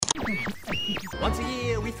Once a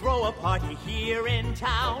year we throw a party here in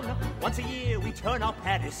town. Once a year we turn our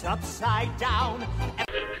Paris upside down.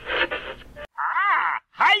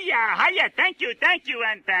 Hiya, thank you,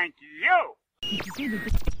 and thank you.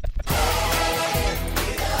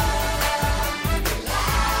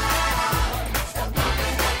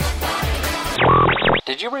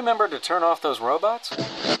 Did you remember to turn off those robots?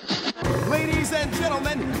 Ladies and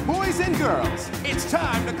gentlemen, boys and girls, it's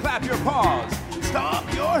time to clap your paws,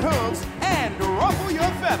 stomp your hooves, and ruffle your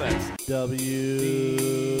feathers.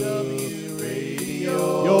 WDW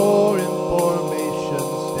Radio, your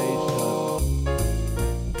information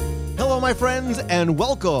station. Hello, my friends, and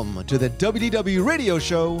welcome to the WDW Radio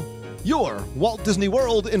Show, your Walt Disney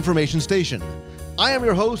World information station. I am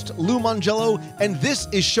your host, Lou Mongello, and this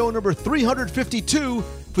is show number 352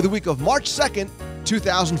 for the week of March 2nd,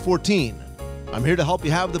 2014. I'm here to help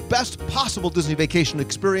you have the best possible Disney vacation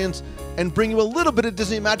experience and bring you a little bit of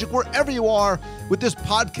Disney magic wherever you are with this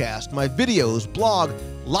podcast, my videos, blog,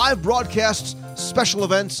 live broadcasts, special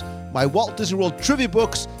events, my Walt Disney World trivia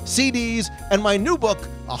books, CDs, and my new book,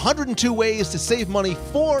 102 Ways to Save Money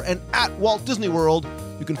for and at Walt Disney World.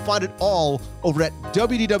 You can find it all over at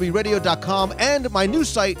WDWRadio.com and my new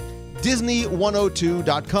site,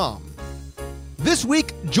 Disney102.com. This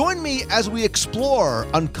week, join me as we explore,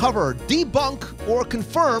 uncover, debunk, or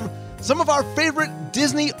confirm some of our favorite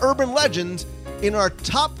Disney urban legends in our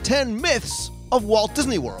top 10 myths of Walt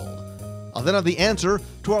Disney World. I'll then have the answer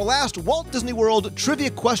to our last Walt Disney World trivia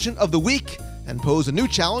question of the week and pose a new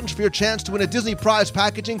challenge for your chance to win a Disney prize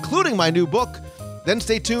package, including my new book. Then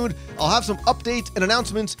stay tuned. I'll have some updates and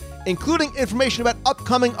announcements, including information about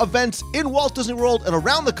upcoming events in Walt Disney World and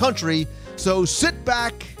around the country. So sit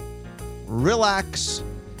back, relax,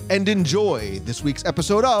 and enjoy this week's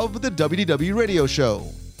episode of the WDW Radio Show.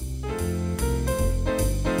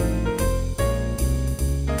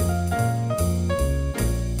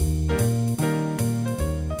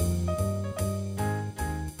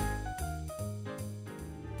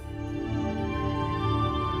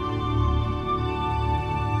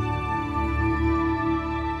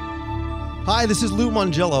 Hi, this is Lou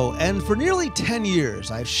Mongello, and for nearly 10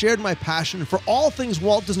 years, I've shared my passion for all things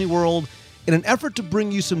Walt Disney World in an effort to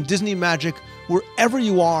bring you some Disney magic wherever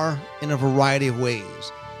you are in a variety of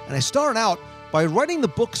ways. And I started out by writing the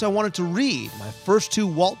books I wanted to read, my first two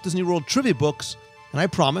Walt Disney World trivia books, and I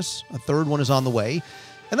promise a third one is on the way.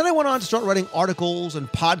 And then I went on to start writing articles and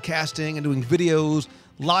podcasting and doing videos,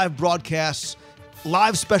 live broadcasts,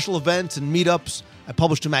 live special events and meetups. I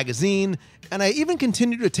published a magazine, and I even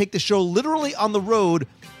continue to take the show literally on the road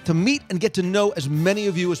to meet and get to know as many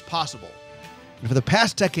of you as possible. And for the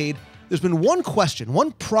past decade, there's been one question,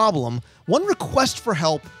 one problem, one request for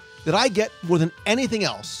help that I get more than anything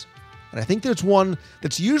else. And I think that it's one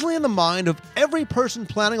that's usually in the mind of every person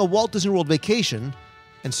planning a Walt Disney World vacation.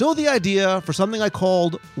 And so the idea for something I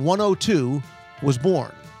called 102 was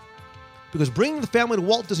born. Because bringing the family to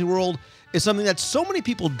Walt Disney World is something that so many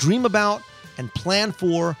people dream about and plan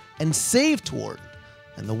for and save toward.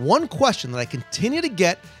 And the one question that I continue to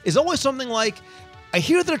get is always something like, I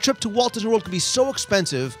hear that a trip to Walt Disney World can be so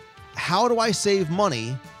expensive. How do I save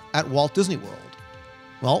money at Walt Disney World?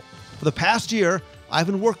 Well, for the past year, I've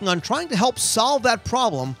been working on trying to help solve that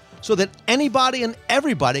problem so that anybody and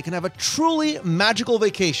everybody can have a truly magical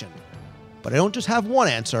vacation. But I don't just have one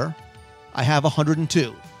answer, I have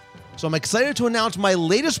 102. So I'm excited to announce my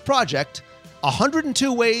latest project,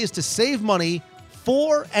 102 Ways to Save Money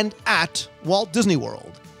for and at Walt Disney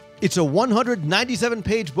World. It's a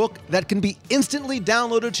 197-page book that can be instantly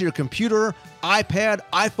downloaded to your computer, iPad,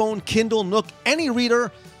 iPhone, Kindle, Nook, any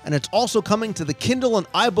reader, and it's also coming to the Kindle and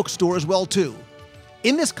iBook store as well, too.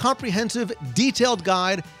 In this comprehensive, detailed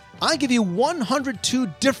guide, I give you 102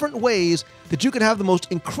 different ways that you can have the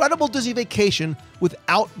most incredible Disney vacation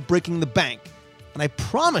without breaking the bank. And I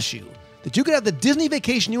promise you that you can have the Disney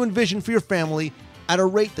vacation you envision for your family at a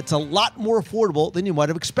rate that's a lot more affordable than you might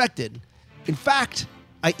have expected. In fact,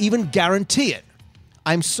 I even guarantee it.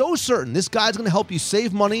 I'm so certain this guide's going to help you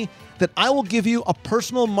save money that I will give you a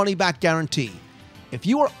personal money-back guarantee. If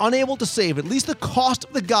you are unable to save at least the cost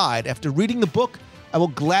of the guide after reading the book, I will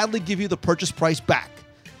gladly give you the purchase price back.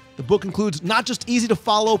 The book includes not just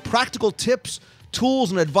easy-to-follow practical tips,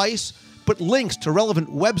 tools, and advice, but links to relevant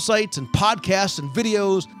websites and podcasts and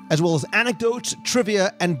videos, as well as anecdotes,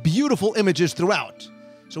 trivia, and beautiful images throughout.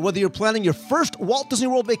 So whether you're planning your first Walt Disney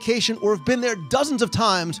World vacation or have been there dozens of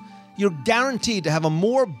times, you're guaranteed to have a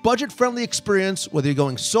more budget-friendly experience, whether you're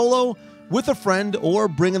going solo, with a friend, or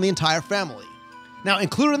bringing the entire family. Now,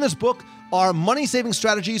 included in this book are money-saving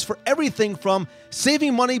strategies for everything from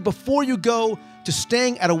saving money before you go to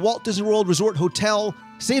staying at a Walt Disney World Resort hotel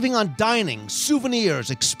saving on dining,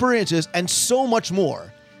 souvenirs, experiences, and so much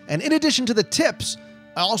more. And in addition to the tips,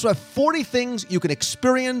 I also have 40 things you can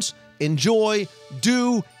experience, enjoy,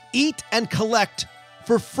 do, eat, and collect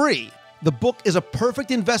for free. The book is a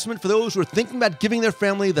perfect investment for those who are thinking about giving their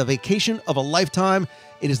family the vacation of a lifetime.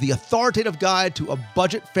 It is the authoritative guide to a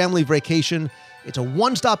budget family vacation. It's a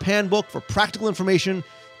one-stop handbook for practical information,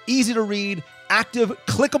 easy to read, active,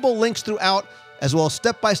 clickable links throughout, as well as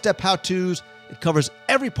step-by-step how-tos. It covers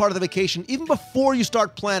every part of the vacation, even before you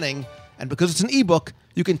start planning. And because it's an ebook,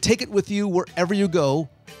 you can take it with you wherever you go,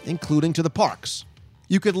 including to the parks.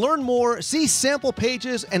 You can learn more, see sample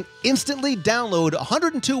pages, and instantly download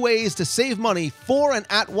 102 ways to save money for and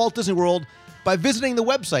at Walt Disney World by visiting the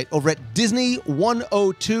website over at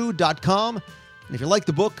Disney102.com. And if you like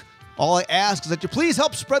the book, all I ask is that you please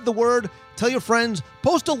help spread the word, tell your friends,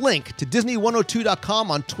 post a link to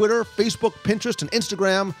Disney102.com on Twitter, Facebook, Pinterest, and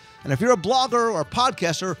Instagram. And if you're a blogger or a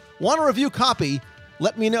podcaster, want a review copy,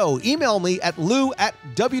 let me know. Email me at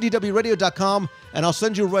lou@WDWRadio.com, and I'll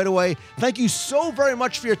send you right away. Thank you so very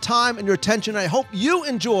much for your time and your attention. I hope you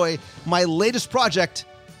enjoy my latest project,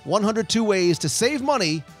 102 Ways to Save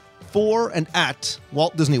Money for and at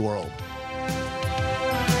Walt Disney World.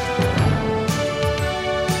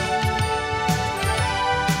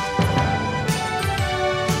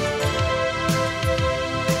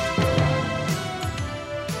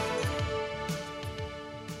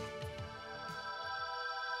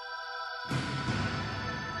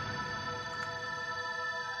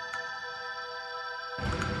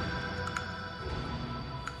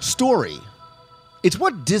 Story. It's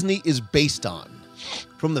what Disney is based on.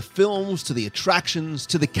 From the films to the attractions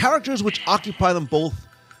to the characters which occupy them both,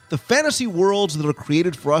 the fantasy worlds that are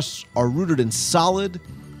created for us are rooted in solid,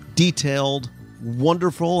 detailed,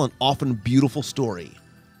 wonderful, and often beautiful story.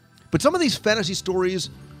 But some of these fantasy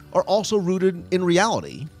stories are also rooted in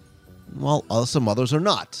reality, while some others are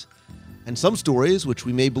not. And some stories, which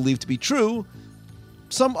we may believe to be true,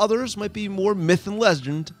 some others might be more myth and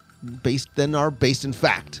legend than are based in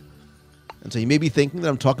fact. And so you may be thinking that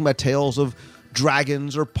I'm talking about tales of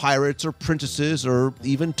dragons or pirates or princesses or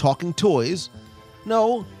even talking toys.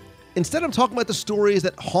 No, instead I'm talking about the stories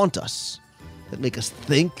that haunt us, that make us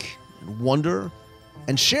think and wonder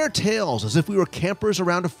and share tales as if we were campers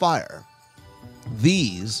around a fire.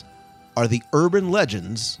 These are the urban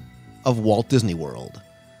legends of Walt Disney World.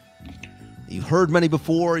 You've heard many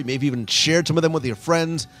before, you may have even shared some of them with your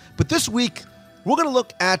friends, but this week we're going to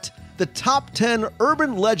look at the top 10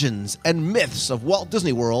 urban legends and myths of Walt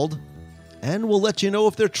Disney World, and we'll let you know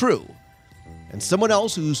if they're true. And someone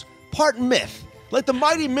else who's part myth, like the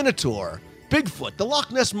mighty Minotaur, Bigfoot, the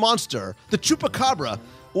Loch Ness Monster, the Chupacabra,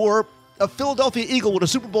 or a Philadelphia Eagle with a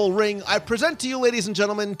Super Bowl ring, I present to you, ladies and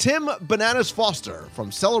gentlemen, Tim Bananas Foster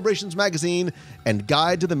from Celebrations Magazine and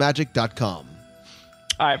GuideToTheMagic.com.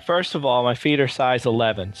 All right, first of all, my feet are size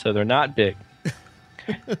 11, so they're not big.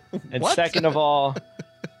 And second of all,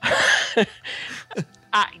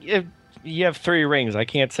 you have 3 rings. I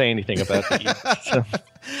can't say anything about that. So.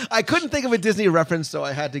 I couldn't think of a Disney reference, so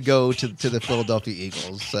I had to go to the Philadelphia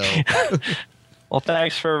Eagles. So, well,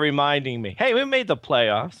 thanks for reminding me. Hey, we made the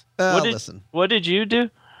playoffs. Listen. What did you do?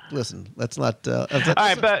 Listen, let's not. All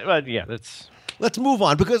right, but yeah, let's move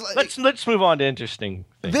on because let's move on to interesting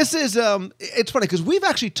things. This is it's funny because we've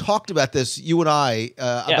actually talked about this, you and I,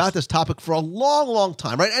 about this topic for a long, long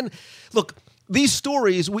time, right? And look, these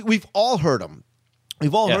stories we've all heard them.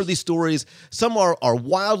 We've all heard these stories. Some are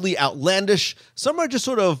wildly outlandish. Some are just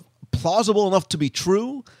sort of plausible enough to be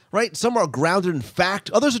true, right? Some are grounded in fact.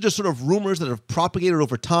 Others are just sort of rumors that have propagated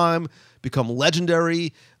over time, become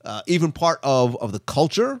legendary, even part of the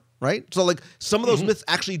culture, right? So like some of those myths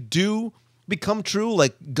actually do become true,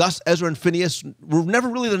 like Gus, Ezra, and Phineas were never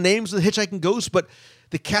really the names of the Hitchhiking Ghosts, but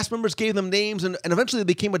the cast members gave them names, and eventually they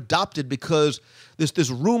became adopted because this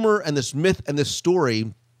rumor and this myth and this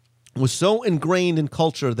story was so ingrained in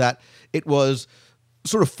culture that it was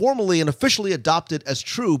sort of formally and officially adopted as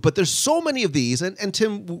true. But there's so many of these, and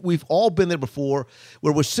Tim, we've all been there before,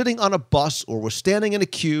 where we're sitting on a bus or we're standing in a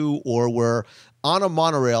queue or we're on a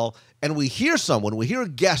monorail, and we hear a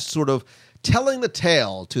guest sort of telling the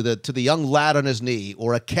tale to the young lad on his knee,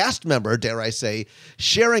 or a cast member, dare I say,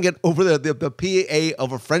 sharing it over the PA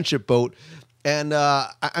of a friendship boat. And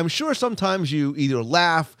I'm sure sometimes you either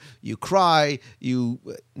laugh, you cry, you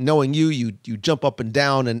jump up and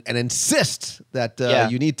down and insist that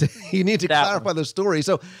you need to clarify the story.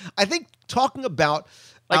 So I think talking about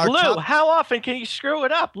Lou, how often can you screw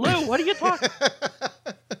it up? Lou, what are you talking?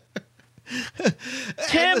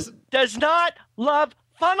 Tim does not love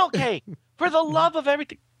funnel cake. For the love of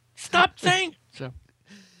everything, stop saying so.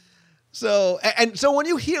 So when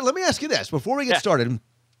you hear, let me ask you this before we get started.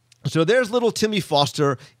 So there's little Timmy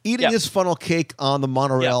Foster eating his funnel cake on the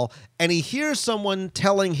monorail, and he hears someone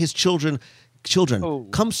telling his children,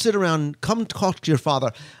 come sit around, come talk to your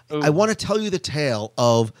father. I want to tell you the tale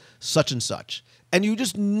of such and such. And you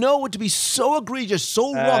just know it to be so egregious,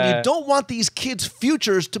 so wrong. You don't want these kids'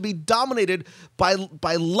 futures to be dominated by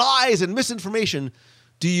lies and misinformation.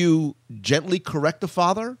 Do you gently correct the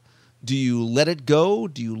father? Do you let it go?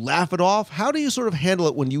 Do you laugh it off? How do you sort of handle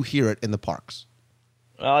it when you hear it in the parks?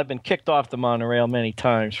 Well, I've been kicked off the monorail many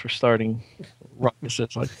times for starting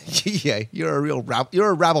ruckuses. Yeah, you're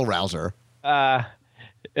a rabble rouser. I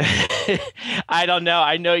don't know.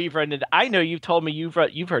 I know you've told me you've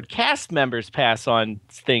heard cast members pass on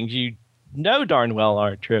things you know darn well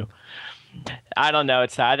aren't true. I don't know.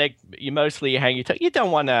 I think you mostly hang your you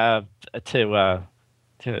don't want to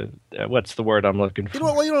what's the word I'm looking for? You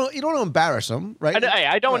don't want to embarrass them, right?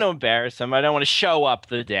 I don't want to embarrass them. I don't want to show up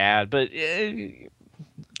the dad, but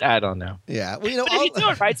I don't know. Yeah, well, but if you do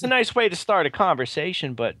it right, it's a nice way to start a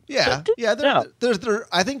conversation. But I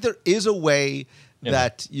think there is a way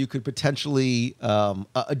that you could potentially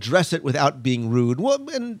address it without being rude. Well,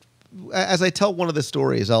 and as I tell one of the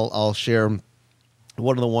stories, I'll share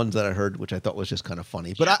one of the ones that I heard, which I thought was just kind of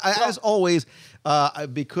funny. But as always,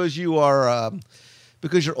 because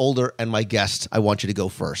you're older and my guest, I want you to go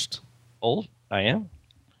first. Old? I am?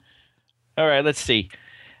 All right, let's see.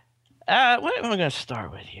 What am I going to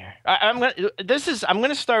start with here? I'm going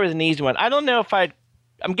to start with an easy one. I don't know if I'm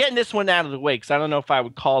getting this one out of the way because I don't know if I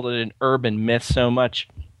would call it an urban myth so much.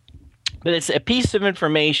 But it's a piece of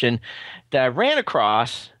information that I ran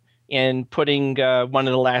across in putting one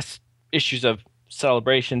of the last issues of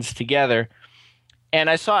Celebrations together. And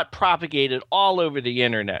I saw it propagated all over the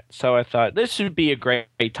internet. So I thought this would be a great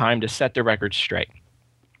time to set the record straight.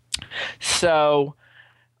 So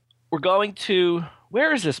we're going to...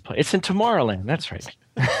 Where is this place? It's in Tomorrowland. That's right.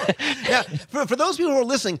 Yeah, for those people who are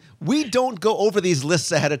listening, we don't go over these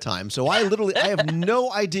lists ahead of time. So I have no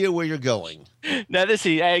idea where you're going. No, it's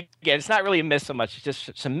not really a myth so much. It's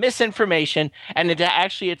just some misinformation. And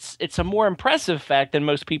it's a more impressive fact than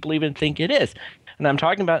most people even think it is. And I'm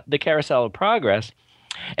talking about the Carousel of Progress.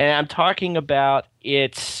 And I'm talking about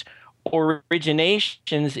its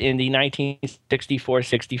originations in the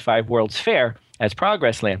 1964-65 World's Fair as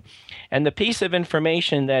Progress Land. And the piece of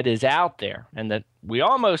information that is out there, and that we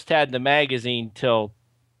almost had the magazine till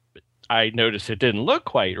I noticed it didn't look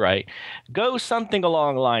quite right, goes something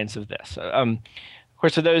along the lines of this. Of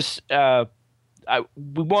course, for those,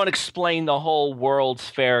 we won't explain the whole World's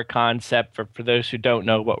Fair concept for those who don't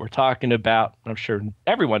know what we're talking about. I'm sure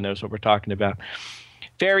everyone knows what we're talking about.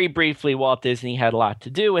 Very briefly, Walt Disney had a lot to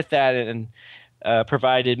do with that and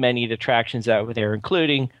provided many of the attractions that were there,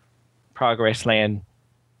 including Progress Land,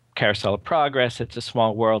 Carousel of Progress, It's a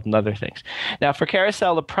Small World, and other things. Now, for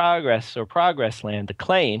Carousel of Progress or Progress Land, the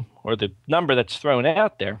claim, or the number that's thrown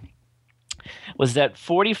out there, was that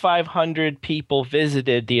 4,500 people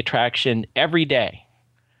visited the attraction every day,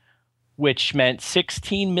 which meant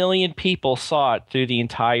 16 million people saw it through the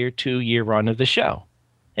entire 2-year run of the show.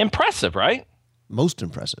 Impressive, right? Most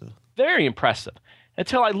impressive. Very impressive.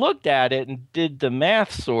 Until I looked at it and did the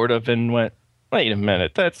math sort of and went, wait a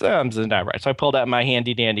minute, that sounds not right. So I pulled out my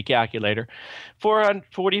handy-dandy calculator.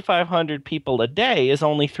 4,500 people a day is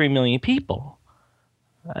only 3 million people.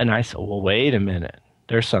 And I said, well, wait a minute.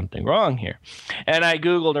 There's something wrong here. And I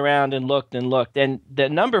Googled around and looked. And the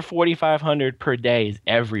number 4,500 per day is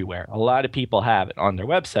everywhere. A lot of people have it on their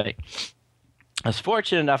website. I was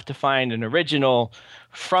fortunate enough to find an original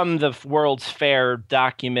from the World's Fair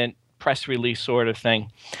document, press release sort of thing.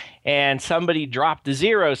 And somebody dropped a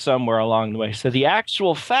zero somewhere along the way. So the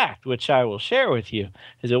actual fact, which I will share with you,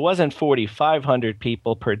 is it wasn't 4,500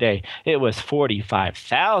 people per day. It was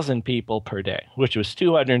 45,000 people per day, which was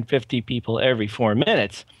 250 people every 4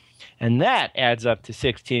 minutes. And that adds up to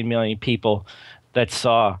 16 million people that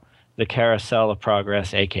saw the Carousel of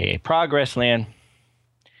Progress, a.k.a. Progress Land.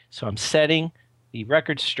 So I'm setting the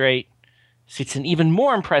record straight. See, it's an even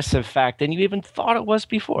more impressive fact than you even thought it was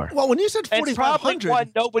before. Well, when you said 4,500... It's probably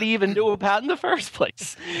one nobody even knew about in the first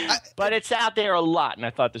place. But it's out there a lot, and I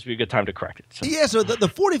thought this would be a good time to correct it. So. Yeah, so the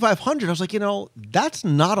 4,500, I was like, that's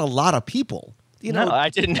not a lot of people. No, I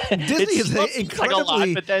didn't. Disney is incredibly... like a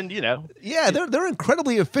lot, but then, Yeah, they're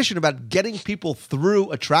incredibly efficient about getting people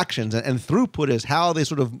through attractions, and throughput is how they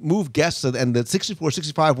sort of move guests, and the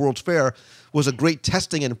 64-65 World's Fair was a great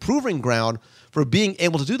testing and proving ground for being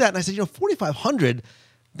able to do that. And I said, 4,500,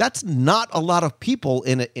 that's not a lot of people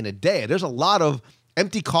in a day. There's a lot of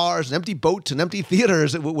empty cars and empty boats and empty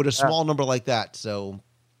theaters with a small number like that. So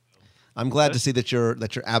I'm glad to see that your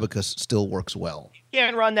abacus still works well.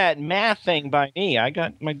 Can't run that math thing by me. I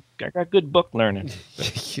got good book learning.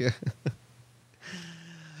 Yeah.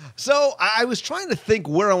 So I was trying to think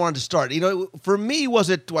where I wanted to start. For me,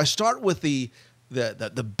 do I start with the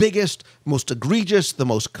biggest, most egregious, the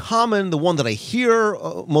most common, the one that I hear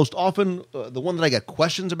most often, the one that I get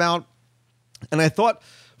questions about? And I thought,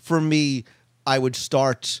 for me, I would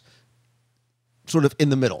start sort of in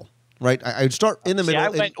the middle, right? I would start in the middle. I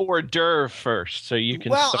went hors d'oeuvre first, so you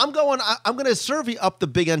can. Well, I'm going to serve you up the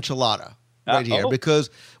big enchilada. Right here, because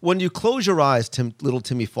when you close your eyes, little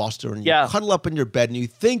Timmy Foster, and you cuddle up in your bed and you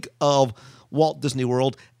think of Walt Disney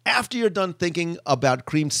World, after you're done thinking about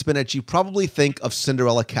creamed spinach, you probably think of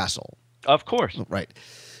Cinderella Castle. Of course. Right.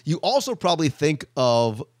 You also probably think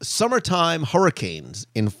of summertime hurricanes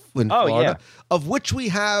in Florida, of which we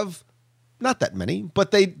have not that many,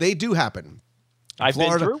 but they do happen. I've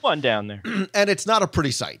been through one down there. And it's not a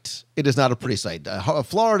pretty sight. It is not a pretty sight.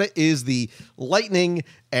 Florida is the lightning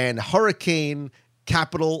and hurricane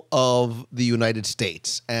capital of the United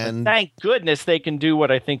States. And thank goodness they can do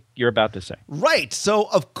what I think you're about to say. Right. So,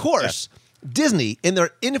 of course, Disney, in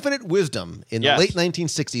their infinite wisdom in the late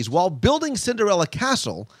 1960s, while building Cinderella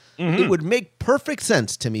Castle, it would make perfect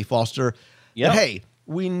sense, Timmy Foster, that, hey,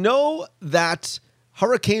 we know that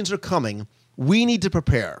hurricanes are coming. We need to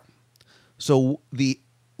prepare. So the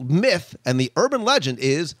myth and the urban legend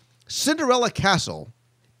is Cinderella Castle,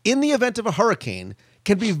 in the event of a hurricane,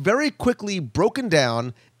 can be very quickly broken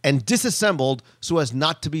down and disassembled so as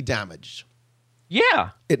not to be damaged. Yeah.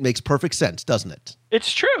 It makes perfect sense, doesn't it?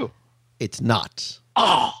 It's true. It's not.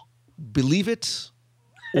 Oh. Believe it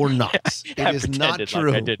or not. It is not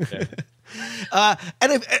true. Like I did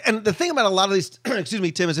and the thing about a lot of these, excuse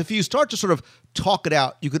me, Tim, is if you start to sort of talk it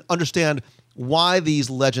out, you can understand why these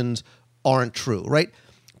legends aren't true, right?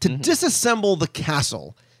 To disassemble the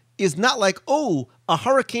castle is not like, oh, a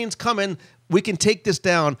hurricane's coming, we can take this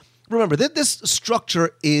down. Remember, this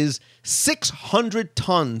structure is 600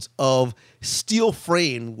 tons of steel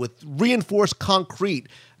frame with reinforced concrete,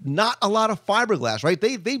 not a lot of fiberglass, right?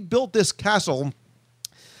 They built this castle,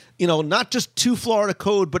 not just to Florida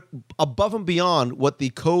code, but above and beyond what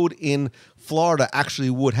the code in Florida actually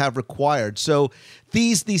would have required. So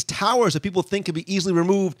these towers that people think can be easily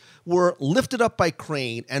removed were lifted up by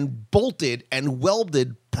crane and bolted and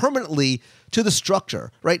welded permanently to the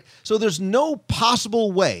structure, right? So there's no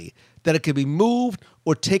possible way that it could be moved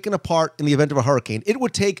or taken apart in the event of a hurricane. It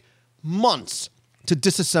would take months to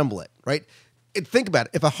disassemble it, right? Think about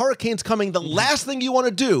it. If a hurricane's coming, the last thing you want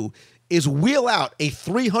to do is wheel out a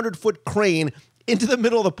 300-foot crane into the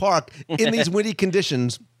middle of the park in these windy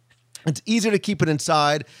conditions. It's easier to keep it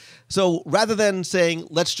inside. So rather than saying,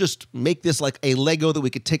 let's just make this like a Lego that we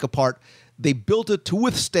could take apart, they built it to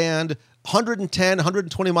withstand 110,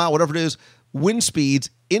 120 mile, whatever it is, wind speeds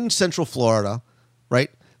in Central Florida, right?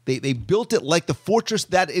 They built it like the fortress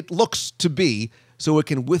that it looks to be so it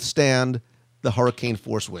can withstand the hurricane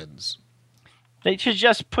force winds. They should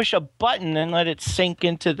just push a button and let it sink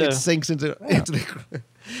into the... It sinks into the...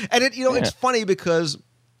 And it's funny because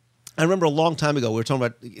I remember a long time ago, we were talking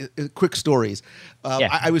about quick stories.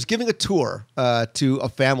 I was giving a tour to a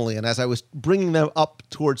family, and as I was bringing them up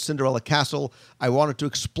towards Cinderella Castle, I wanted to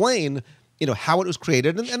explain, how it was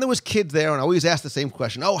created. And there was kids there, and I always asked the same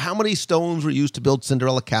question. Oh, how many stones were used to build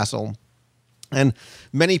Cinderella Castle? And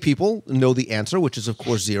many people know the answer, which is, of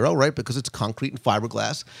course, 0, right? Because it's concrete and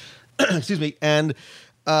fiberglass. Excuse me. And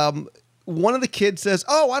one of the kids says,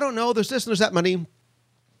 oh, I don't know. There's this and there's that many.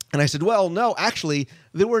 And I said, well, no, actually,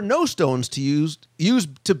 there were no stones used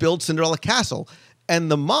to build Cinderella Castle. And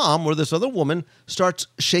the mom or this other woman starts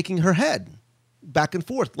shaking her head back and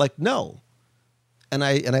forth like, no. And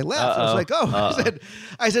I laughed. I was like, oh.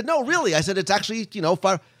 I said, no, really. I said, it's actually,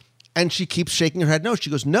 fire. And she keeps shaking her head no. She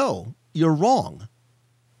goes, no, you're wrong.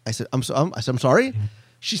 I said, I'm sorry?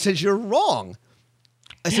 She says, you're wrong.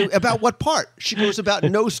 I said, about what part? She goes, about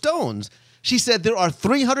no stones. She said there are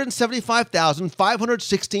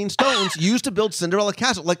 375,516 stones used to build Cinderella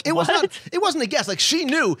Castle. Like it wasn't a guess. Like she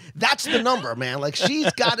knew that's the number, man. Like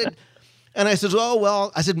she's got it. And I said, oh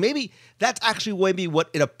well. I said maybe that's actually maybe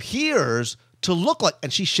what it appears to look like.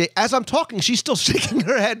 And as I'm talking, she's still shaking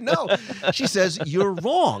her head no. She says you're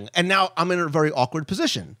wrong. And now I'm in a very awkward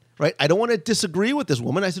position, right? I don't want to disagree with this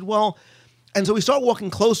woman. I said, well, and so we start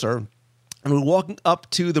walking closer. And we're walking up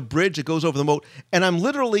to the bridge that goes over the moat, and I'm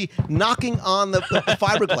literally knocking on the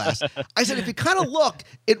fiberglass. I said, if you kind of look,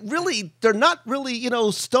 they're not really,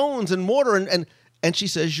 stones and mortar. And And she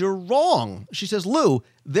says, you're wrong. She says, Lou,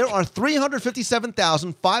 there are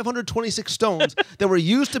 357,526 stones that were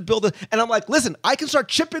used to build it. And I'm like, listen, I can start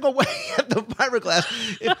chipping away at the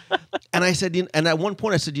fiberglass. And I said, and at one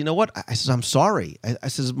point I said, you know what? I said, I'm sorry. I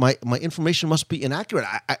says, my information must be inaccurate.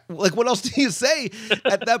 Like, what else do you say?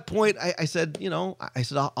 At that point, I said, I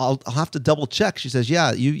said, I'll have to double check. She says,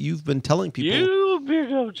 yeah, you've been telling people. You've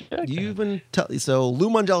been double checking. You've been so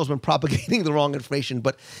Lou Mongello's been propagating the wrong information,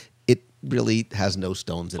 but it really has no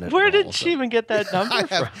stones in it. Where did she even get that number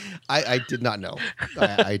from? I did not know.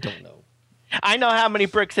 I don't know. I know how many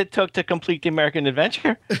bricks it took to complete the American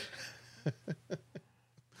Adventure.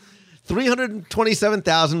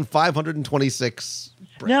 327,526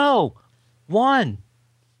 bricks. No, one.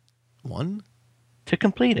 One? To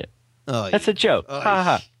complete it. Oh, that's a joke.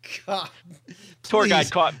 God. Tour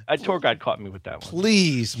guide caught me with that one.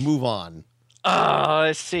 Please move on.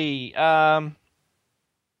 Let's see.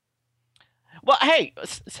 Well, hey,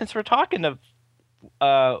 since we're talking of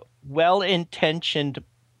well-intentioned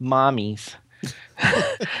mommies,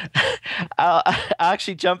 I'll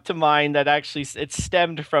actually jump to mine that actually it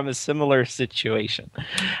stemmed from a similar situation.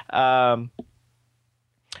 I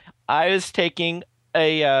was taking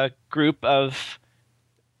a group of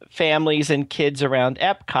families and kids around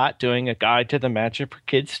Epcot doing a Guide to the Magic for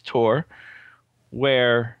Kids tour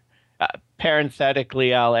where,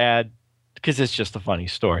 parenthetically, I'll add, because it's just a funny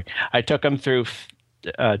story. I took them through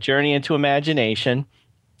Journey into Imagination,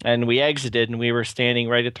 and we exited, and we were standing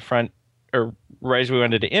right at the front, or right as we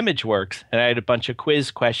went into ImageWorks, and I had a bunch of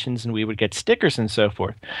quiz questions, and we would get stickers and so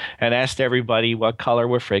forth, and asked everybody what color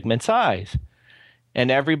were Figment's eyes. And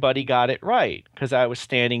everybody got it right, because I was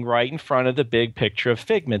standing right in front of the big picture of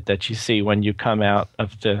Figment that you see when you come out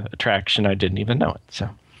of the attraction. I didn't even know it, so...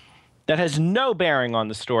 That has no bearing on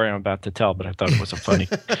the story I'm about to tell, but I thought it was a funny.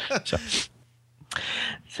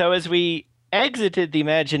 So as we exited the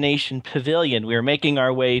Imagination Pavilion, we were making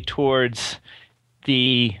our way towards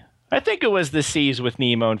I think it was the Seas with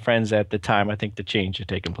Nemo and Friends at the time. I think the change had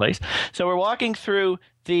taken place. So we're walking through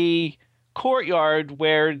the courtyard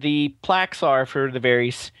where the plaques are for the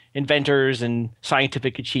various inventors and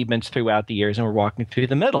scientific achievements throughout the years, and we're walking through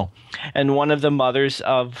the middle. And one of the mothers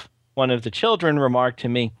of one of the children remarked to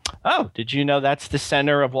me, "Oh, did you know that's the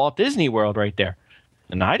center of Walt Disney World right there?"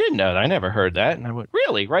 And I didn't know that. I never heard that. And I went,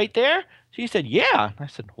 "Really? Right there?" She said, "Yeah." I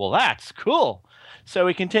said, "Well, that's cool." So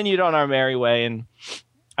we continued on our merry way, and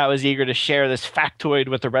I was eager to share this factoid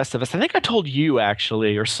with the rest of us. I think I told you,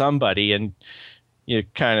 actually, or somebody, and you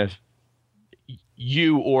kind of,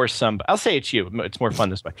 you or somebody. I'll say it's you. It's more fun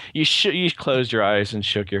this way. You closed your eyes and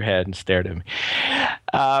shook your head and stared at me.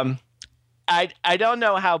 I don't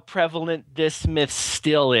know how prevalent this myth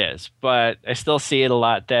still is, but I still see it a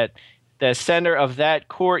lot, that the center of that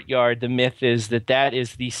courtyard, the myth is that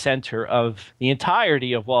is the center of the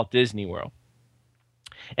entirety of Walt Disney World.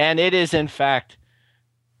 And it is, in fact,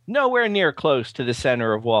 nowhere near close to the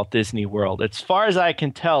center of Walt Disney World. As far as I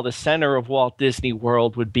can tell, the center of Walt Disney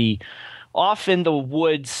World would be off in the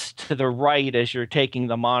woods to the right as you're taking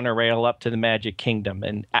the monorail up to the Magic Kingdom.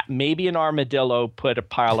 And maybe an armadillo put a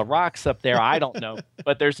pile of rocks up there. I don't know.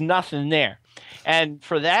 But there's nothing there. And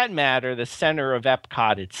for that matter, the center of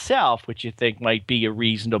Epcot itself, which you think might be a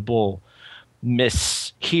reasonable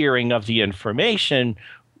mishearing of the information,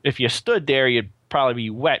 if you stood there, you'd probably be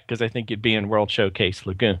wet, because I think you'd be in World Showcase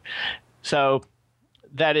Lagoon. So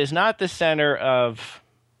that is not the center of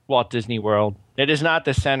Walt Disney World. It is not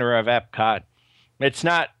the center of Epcot. It's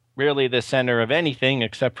not really the center of anything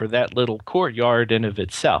except for that little courtyard in of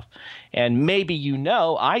itself. And maybe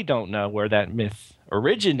I don't know where that myth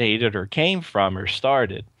originated or came from or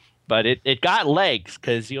started, but it got legs,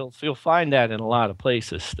 because you'll find that in a lot of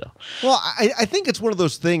places still. Well, I think it's one of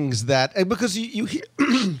those things that, because you hear,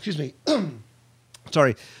 excuse me,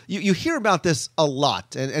 sorry, you hear about this a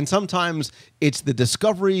lot, and sometimes it's the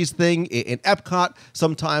Discoveries thing in Epcot.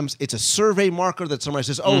 Sometimes it's a survey marker that somebody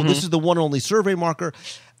says, "Oh, this is the one and only survey marker."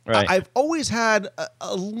 Right. I've always had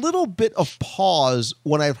a little bit of pause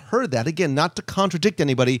when I've heard that. Again, not to contradict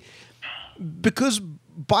anybody, because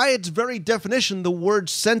by its very definition, the word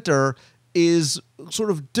center is sort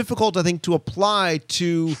of difficult, I think, to apply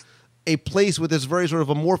to a place with this very sort of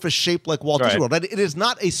amorphous shape like Walt Disney World. Right? It is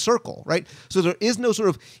not a circle, right? So there is no sort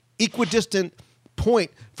of equidistant point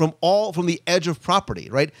from the edge of property,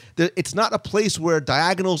 right? It's not a place where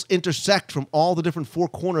diagonals intersect from all the different four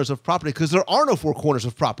corners of property, because there are no four corners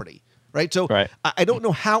of property, right? So I don't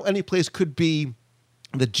know how any place could be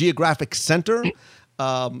the geographic center,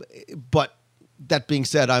 but that being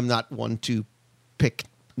said, I'm not one to pick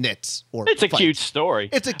knits or It's a fights. cute story.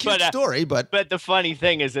 It's a cute story, but the funny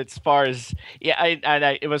thing is, as far as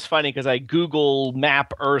it was funny because I Google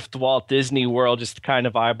map Earthed Walt Disney World just to kind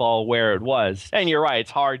of eyeball where it was, and you're right,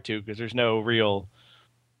 it's hard to because there's no real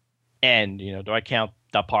end. Do I count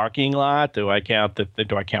the parking lot? Do I count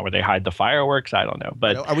where they hide the fireworks? I don't know.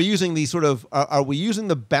 But are we using the are we using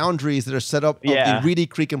the boundaries that are set up of the Reedy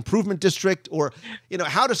Creek Improvement District, or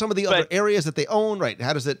how do some of the other areas that they own? Right?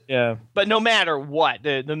 How does it? Yeah. But no matter what,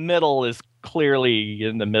 the middle is clearly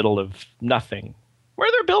in the middle of nothing,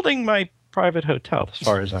 where they're building my private hotel. As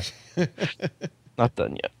far as I, not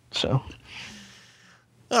done yet. So.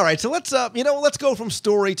 All right, so let's go from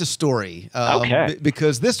story to story. Okay.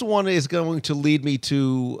 Because this one is going to lead me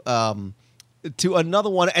to another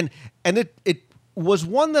one, and it was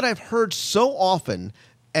one that I've heard so often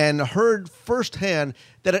and heard firsthand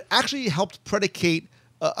that it actually helped predicate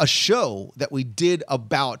a show that we did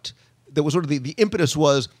about that was sort of the impetus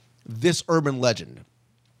was this urban legend.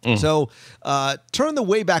 So turn the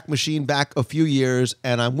Wayback Machine back a few years,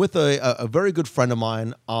 and I'm with a very good friend of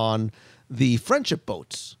mine on the Friendship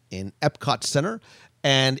boats in Epcot Center,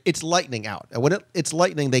 and it's lightning out. And when it's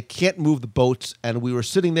lightning, they can't move the boats, and we were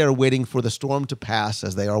sitting there waiting for the storm to pass,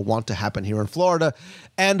 as they are wont to happen here in Florida.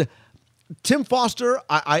 And Tim Foster,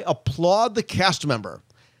 I applaud the cast member.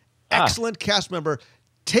 Excellent cast member.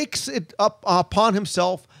 Takes it up upon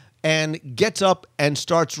himself and gets up and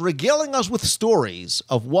starts regaling us with stories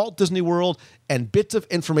of Walt Disney World and bits of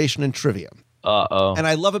information and trivia. Uh-oh. And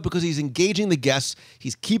I love it because he's engaging the guests.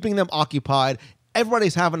 He's keeping them occupied.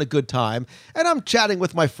 Everybody's having a good time. And I'm chatting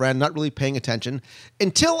with my friend, not really paying attention,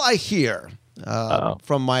 until I hear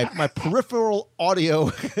from my peripheral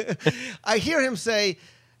audio, I hear him say,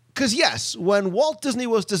 because yes, when Walt Disney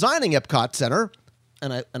was designing Epcot Center,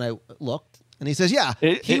 and I looked, and he says,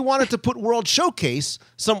 he wanted to put World Showcase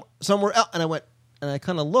somewhere else. And I went, and I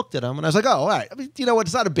kind of looked at him, and I was like, oh, all right. I mean, you know what?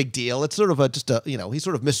 It's not a big deal. It's sort of he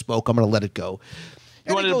sort of misspoke. I'm going to let it go.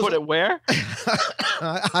 You wanted to put it where?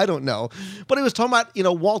 I don't know. But he was talking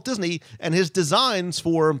about, Walt Disney and his designs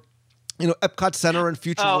for, Epcot Center and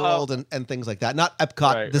Future World and things like that. Not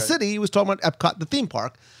Epcot, city. He was talking about Epcot, the theme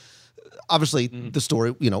park. Obviously, the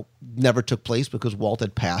story, never took place because Walt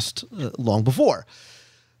had passed long before.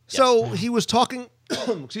 So he was talking,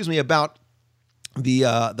 about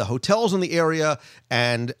the hotels in the area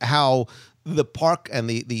and how the park and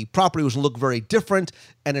the property was going to look very different.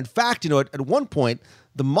 And in fact, at one point,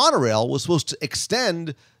 the monorail was supposed to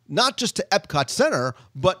extend not just to Epcot Center,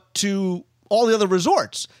 but to all the other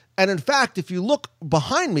resorts. And in fact, if you look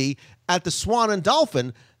behind me at the Swan and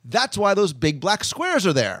Dolphin, that's why those big black squares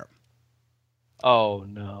are there. Oh,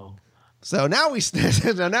 no. So now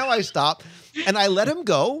now I stop and I let him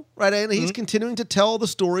go, right? And he's continuing to tell the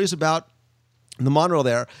stories about the monorail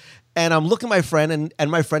there. And I'm looking at my friend,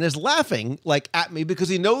 and my friend is laughing at me because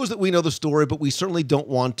he knows that we know the story, but we certainly don't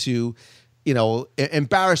want to,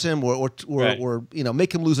 embarrass him or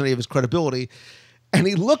make him lose any of his credibility. And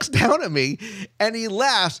he looks down at me and he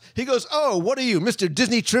laughs. He goes, "Oh, what are you, Mr.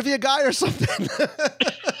 Disney trivia guy or something?"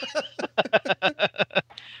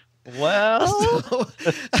 Well,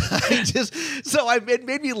 it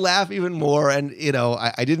made me laugh even more, and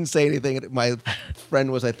I didn't say anything. My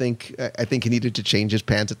friend was, I think he needed to change his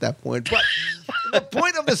pants at that point. But the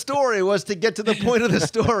point of the story was to get to the point of the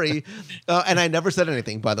story, and I never said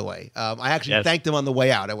anything. By the way, I actually thanked him on the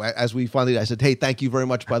way out. As we finally, I said, "Hey, thank you very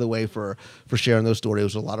much, by the way, for sharing those stories. It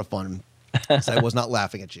was a lot of fun." So I was not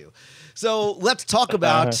laughing at you. So let's talk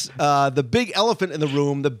about the big elephant in the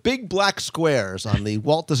room, the big black squares on the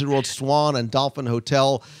Walt Disney World Swan and Dolphin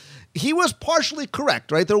Hotel. He was partially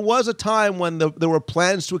correct, right? There was a time when there were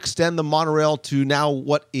plans to extend the monorail to now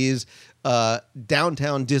what is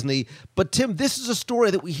downtown Disney. But Tim, this is a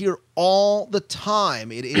story that we hear all the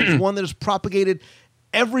time. It is one that is propagated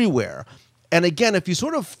everywhere. And again, if you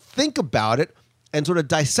sort of think about it and sort of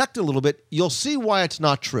dissect it a little bit, you'll see why it's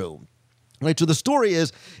not true. Right, so the story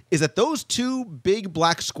is that those two big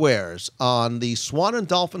black squares on the Swan and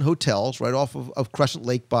Dolphin hotels, right off of Crescent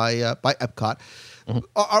Lake by Epcot,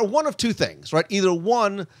 are one of two things, right? Either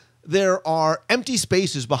one, there are empty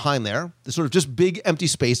spaces behind there, they're sort of just big empty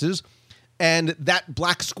spaces, and that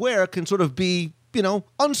black square can sort of be,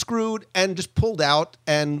 unscrewed and just pulled out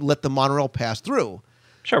and let the monorail pass through.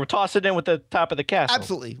 Sure, we'll toss it in with the top of the castle.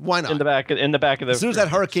 Absolutely, why not? In the back of the. As soon as that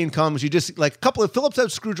hurricane comes, you just a couple of Phillips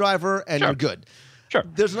head screwdriver and you're good. Sure.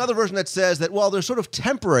 There's another version that says that there's sort of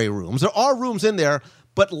temporary rooms. There are rooms in there,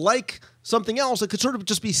 but like something else, it could sort of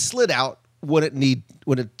just be slid out when it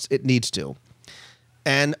needs to.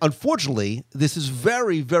 And unfortunately, this is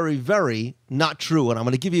very, very, very not true. And I'm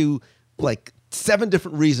going to give you 7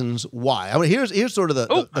 different reasons why. I mean, here's sort of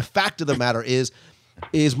the fact of the matter is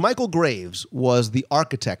Michael Graves was the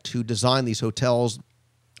architect who designed these hotels.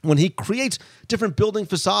 When he creates different building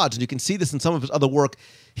facades, and you can see this in some of his other work,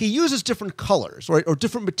 he uses different colors, right, or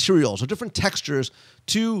different materials or different textures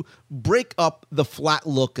to break up the flat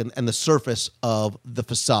look and the surface of the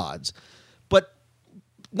facades. But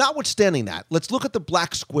notwithstanding that, let's look at the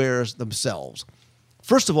black squares themselves.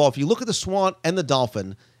 First of all, if you look at the Swan and the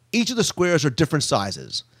Dolphin, each of the squares are different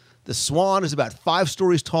sizes. The Swan is about 5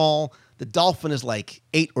 stories tall. The Dolphin is like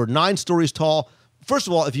 8 or 9 stories tall. First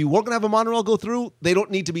of all, if you weren't going to have a monorail go through, they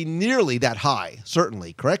don't need to be nearly that high,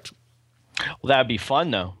 certainly, correct? Well, that'd be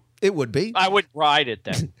fun, though. It would be. I would ride it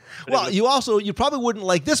then. Well, you probably wouldn't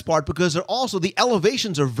like this part because the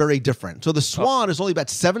elevations are very different. So the Swan is only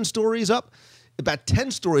about 7 stories up, about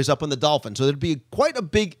 10 stories up on the Dolphin. So there'd be quite a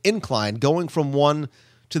big incline going from one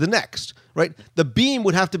to the next, right? The beam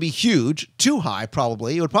would have to be huge, too high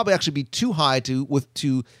probably. It would probably actually be too high to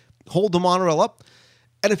hold the monorail up.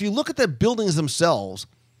 And if you look at the buildings themselves,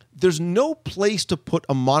 there's no place to put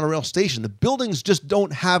a monorail station. The buildings just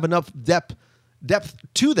don't have enough depth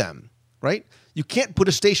to them, right? You can't put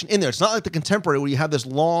a station in there. It's not like the Contemporary where you have this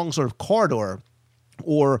long sort of corridor,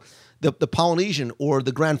 or the Polynesian or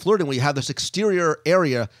the Grand Floridian where you have this exterior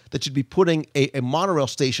area that you'd be putting a monorail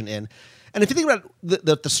station in. And if you think about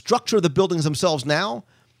the structure of the buildings themselves now,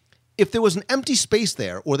 if there was an empty space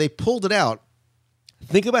there or they pulled it out,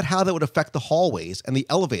 think about how that would affect the hallways and the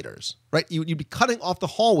elevators, right? You'd be cutting off the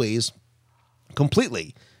hallways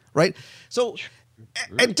completely, right? So,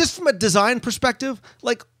 and just from a design perspective,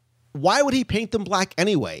 like, why would he paint them black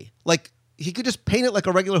anyway? Like, he could just paint it like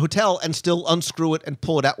a regular hotel and still unscrew it and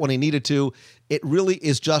pull it out when he needed to. It really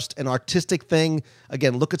is just an artistic thing.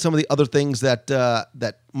 Again, look at some of the other things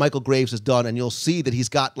that Michael Graves has done, and you'll see that he's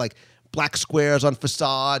got like black squares on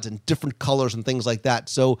facades and different colors and things like that.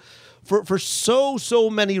 So for so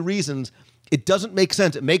many reasons, it doesn't make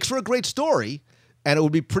sense. It makes for a great story, and it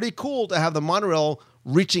would be pretty cool to have the monorail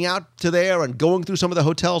reaching out to there and going through some of the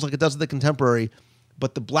hotels like it does at the Contemporary.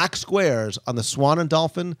 But the black squares on the Swan and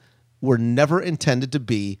Dolphin were never intended to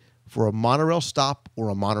be for a monorail stop or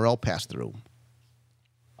a monorail pass-through.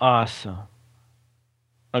 Awesome.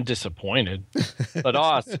 I'm disappointed, but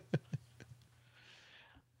awesome.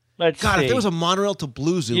 Let's see. If there was a monorail to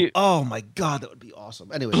Blue Zoo, oh my God, that would be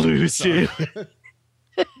awesome. Anyway, Blue Zoo.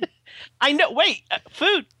 I know. Wait,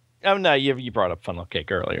 food. Oh no, you brought up funnel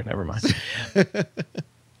cake earlier. Never mind.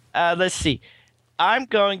 Let's see. I'm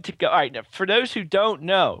going to go. All right, now, for those who don't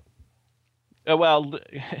know,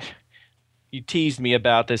 you teased me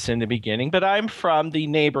about this in the beginning, but I'm from the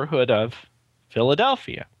neighborhood of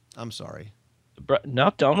Philadelphia. I'm sorry.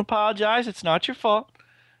 No, don't apologize. It's not your fault.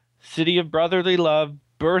 City of brotherly love,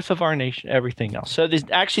 birth of our nation, everything else. So there's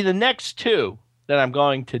actually the next 2 that I'm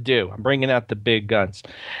going to do. I'm bringing out the big guns.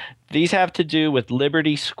 These have to do with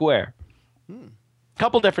Liberty Square. A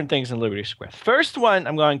couple different things in Liberty Square. First one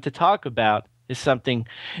I'm going to talk about is something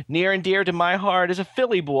near and dear to my heart as a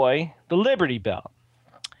Philly boy, the Liberty Bell.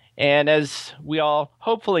 And as we all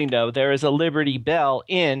hopefully know, there is a Liberty Bell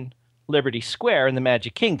in Liberty Square in the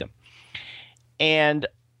Magic Kingdom. And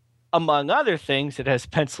among other things, it has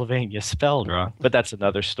Pennsylvania spelled wrong, but that's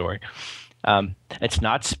another story. It's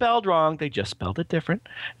not spelled wrong. They just spelled it different.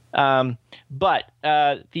 But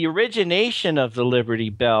the origination of the Liberty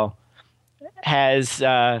Bell has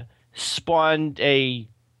spawned a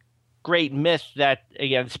great myth that,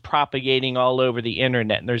 again, is propagating all over the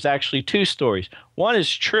internet. And there's actually 2 stories. One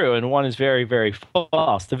is true and one is very, very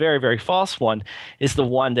false. The very, very false one is the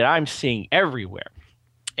one that I'm seeing everywhere.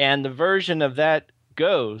 And the version of that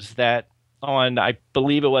goes that on, I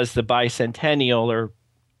believe it was the bicentennial or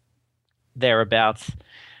thereabouts,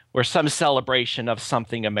 or some celebration of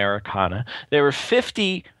something Americana, there were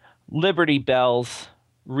 50 Liberty Bells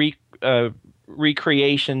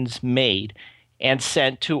recreations made and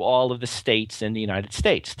sent to all of the states in the United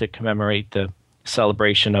States to commemorate the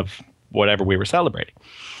celebration of whatever we were celebrating.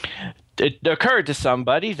 It occurred to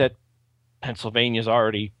somebody that Pennsylvania's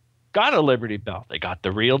already got a Liberty Bell. They got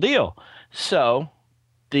the real deal. So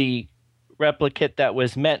the replicate that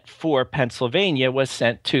was meant for Pennsylvania was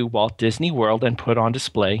sent to Walt Disney World and put on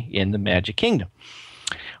display in the Magic Kingdom.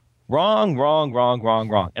 Wrong.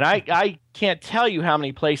 And I can't tell you how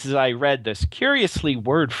many places I read this, curiously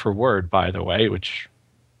word for word, by the way, which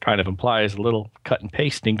kind of implies a little cut and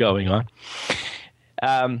pasting going on.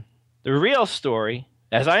 The real story,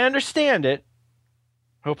 as I understand it,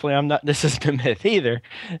 hopefully this isn't a myth either,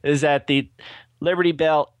 is that the Liberty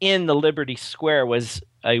Bell in the Liberty Square was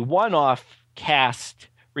a one-off cast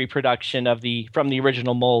reproduction from the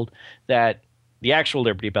original mold that the actual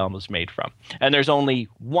Liberty Bell was made from. And there's only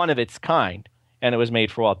one of its kind, and it was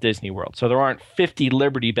made for Walt Disney World. So there aren't 50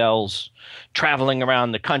 Liberty Bells traveling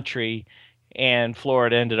around the country, and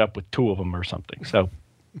Florida ended up with 2 of them or something. So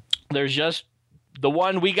there's just the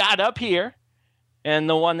one we got up here and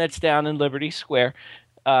the one that's down in Liberty Square,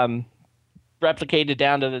 replicated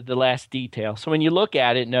down to the last detail. So when you look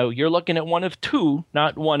at it, no, you're looking at one of 2,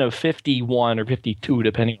 not one of 51 or 52,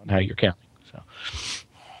 depending on how you're counting. So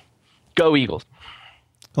go Eagles.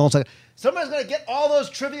 Hold on a second. Somebody's going to get all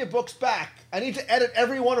those trivia books back. I need to edit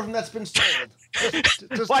every one of them that's been sold.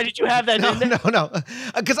 Why did you have that in there? No.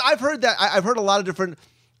 Because I've heard that. I've heard a lot of different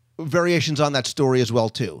variations on that story as well,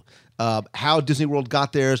 too. How Disney World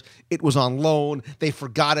got theirs. It was on loan. They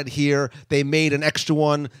forgot it here. They made an extra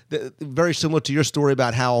one. Very similar to your story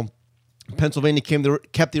about how Pennsylvania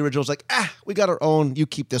kept the originals. Like, we got our own. You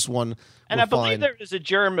keep this one. And We're I believe fine. there is a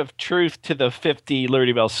germ of truth to the 50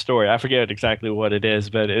 Liberty Bell story. I forget exactly what it is,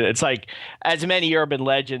 but it's like as many urban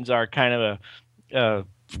legends are kind of a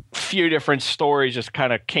few different stories just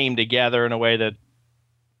kind of came together in a way that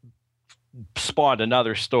spawned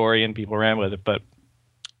another story and people ran with it. But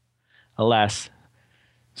alas,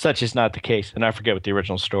 such is not the case. And I forget what the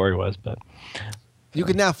original story was, but You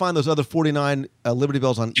can now find those other 49 Liberty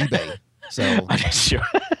Bells on eBay. So sure.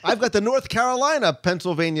 I've got the North Carolina,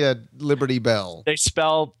 Pennsylvania Liberty Bell. They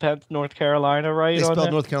spell North Carolina right? They on spelled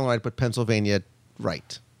there? North Carolina, but Pennsylvania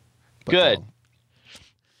right. But Good. wrong.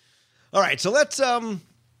 All right, so let's where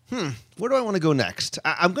do I want to go next?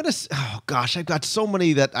 I'm gonna. Oh gosh, I've got so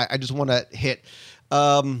many that I just want to hit.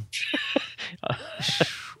 Man,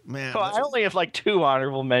 Well, I only have like 2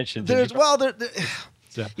 honorable mentions. there's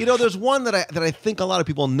there's one that I think a lot of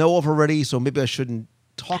people know of already, so maybe I shouldn't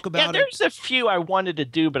talk about it. There's a few I wanted to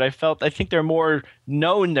do, but I think they're more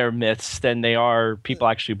known they're myths than they are people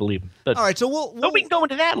actually believe them. But, All right, so we can go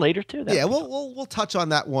into that later too. We'll touch on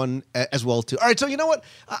that one as well too. All right, so you know what?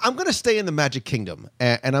 I'm going to stay in the Magic Kingdom,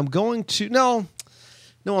 and I'm going to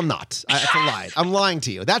no, I'm not. That's a lie. I'm lying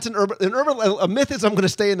to you. That's a myth is I'm going to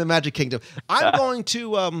stay in the Magic Kingdom. I'm going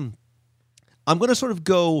to sort of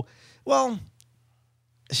go. Well,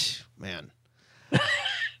 man.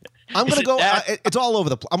 I'm going to go. It's all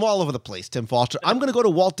over I'm all over the place, Tim Foster. I'm going to go to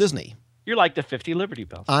Walt Disney. You're like the 50 Liberty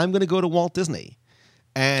Bells. I'm going to go to Walt Disney,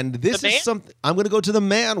 and this is something. I'm going to go to the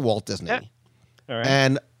man, Walt Disney. Yeah. All right.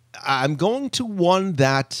 And I'm going to one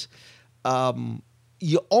that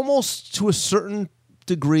you almost, to a certain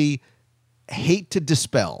degree, hate to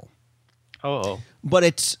dispel. Oh. But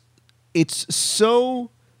it's so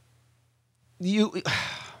you.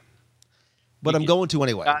 But I'm going to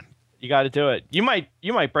anyway. You got to do it. You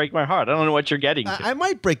might break my heart. I don't know what you're getting to. I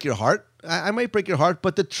might break your heart. I might break your heart,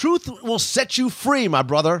 but the truth will set you free, my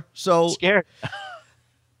brother. So Scared.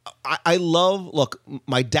 I love. Look,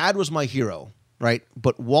 my dad was my hero, right?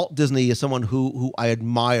 But Walt Disney is someone who I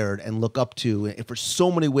admired and look up to for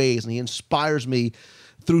so many ways, and he inspires me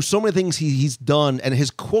through so many things he's done. And his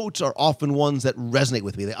quotes are often ones that resonate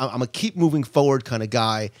with me. I'm a keep moving forward kind of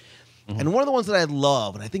guy. Mm-hmm. And one of the ones that I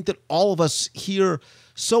love, and I think that all of us hear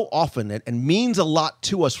so often and means a lot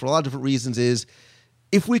to us for a lot of different reasons, is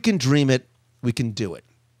if we can dream it, we can do it,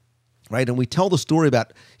 right? And we tell the story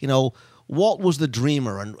about, Walt was the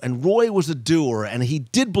dreamer and Roy was the doer, and he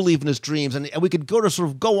did believe in his dreams. And we could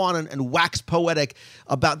go on and wax poetic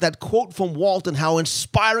about that quote from Walt and how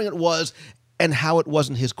inspiring it was and how it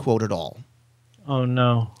wasn't his quote at all. Oh,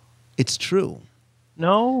 no. It's true.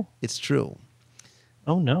 No? It's true.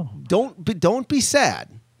 Oh, no. Don't be sad.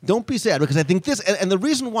 Don't be sad, because I think this, and the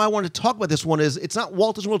reason why I wanted to talk about this one is it's not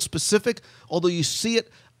Walt Disney World specific, although you see it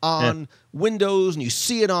on windows and you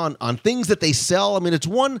see it on things that they sell. I mean, it's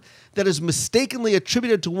one that is mistakenly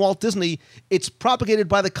attributed to Walt Disney. It's propagated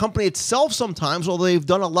by the company itself sometimes, although they've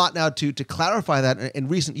done a lot now to clarify that in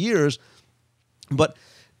recent years. But,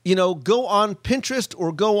 go on Pinterest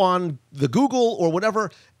or go on the Google or whatever,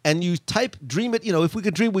 and you type "dream it," if we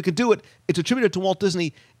could dream, we could do it. It's attributed to Walt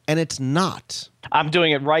Disney. And it's not. I'm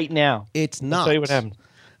doing it right now. It's not. I'll tell you what happened.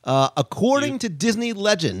 According to Disney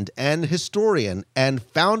legend and historian and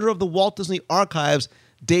founder of the Walt Disney Archives,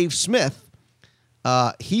 Dave Smith,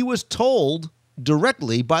 he was told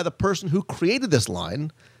directly by the person who created this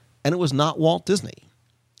line, and it was not Walt Disney.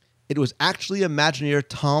 It was actually Imagineer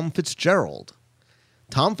Tom Fitzgerald.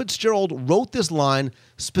 Tom Fitzgerald wrote this line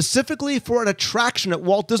specifically for an attraction at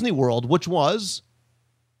Walt Disney World, which was...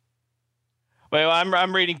 Wait,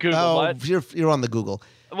 I'm reading Google. Oh, what? You're on the Google.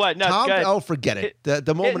 What? No, Tom, go ahead. oh, forget it.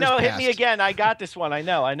 The moment has hit passed. me again. I got this one. I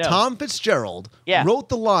know. Tom Fitzgerald wrote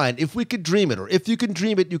the line, "If we could dream it," or "If you can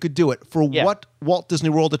dream it, you could do it," for what Walt Disney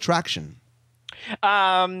World attraction?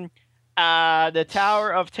 The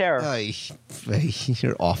Tower of Terror.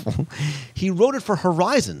 You're awful. He wrote it for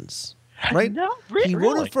Horizons, right? No, He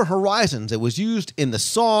wrote it for Horizons. It was used in the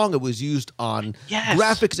song. It was used on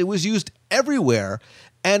graphics. It was used everywhere.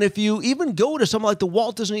 And if you even go to something like the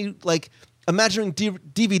Walt Disney, like Imagineering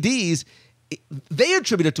DVDs, they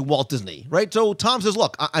attribute it to Walt Disney, right? So Tom says,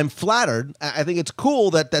 look, I'm flattered. I think it's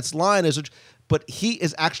cool that line is, but he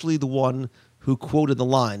is actually the one who quoted the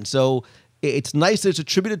line. So it's nice that it's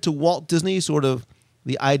attributed to Walt Disney, sort of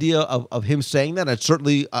the idea of him saying that. It's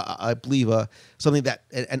certainly, I believe, something that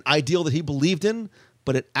an ideal that he believed in,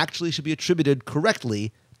 but it actually should be attributed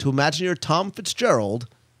correctly to Imagineer Tom Fitzgerald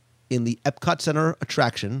in the Epcot Center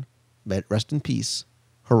attraction, rest in peace,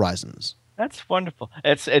 Horizons. That's wonderful.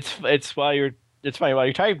 It's while you're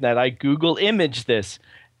typing that, I Google image this.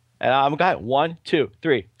 And I've got 1, 2,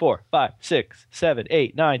 3, 4, 5, 6, 7,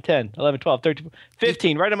 8, 9, 10, 11, 12, 13,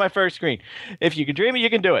 15 right on my first screen. If you can dream it,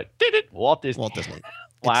 you can do it. Walt Disney.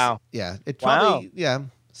 Wow. It probably,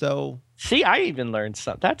 So. See, I even learned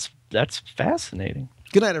something. That's fascinating.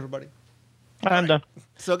 Good night, everybody. I'm done.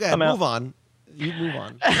 So go ahead, move on. You move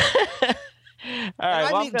on. All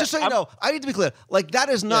right. I mean, just so you know, I need to be clear. Like, that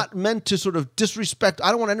is not meant to sort of disrespect.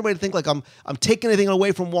 I don't want anybody to think like I'm taking anything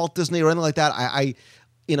away from Walt Disney or anything like that. I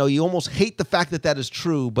you almost hate the fact that is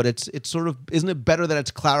true, but it's sort of, isn't it better that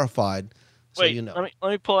it's clarified? So Wait, let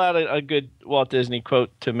me pull out a good Walt Disney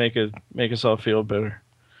quote to make us all feel better.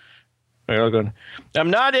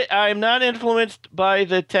 I'm not influenced by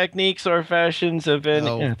the techniques or fashions of any.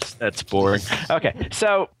 No. That's boring. Okay,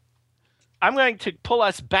 so I'm going to pull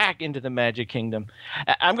us back into the Magic Kingdom.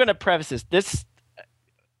 I'm going to preface this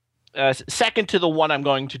second to the one I'm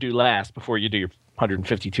going to do last before you do your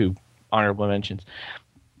 152 honorable mentions.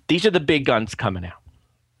 These are the big guns coming out.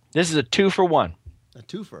 This is a 2-for-1. A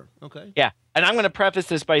twofer, okay. Yeah, and I'm going to preface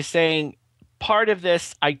this by saying part of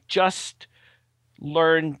this I just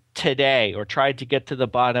learned today or tried to get to the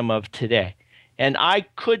bottom of today. And I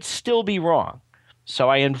could still be wrong. So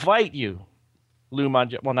I invite you, Lou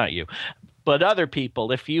Monge, well, not you, but other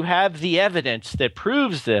people, if you have the evidence that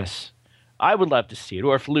proves this, I would love to see it.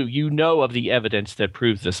 Or if, Lou, you know of the evidence that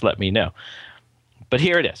proves this, let me know. But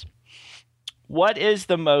here it is. What is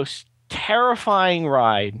the most terrifying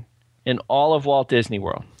ride in all of Walt Disney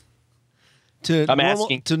World? To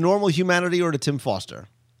normal humanity or to Tim Foster?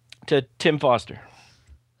 To Tim Foster.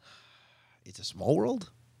 It's a Small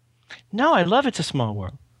World? No, I love It's a Small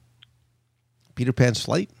World. Peter Pan's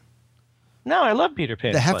Flight? No, I love Peter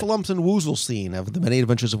Pan's Flight. The Flight. Heffalumps and Woozle scene of The Many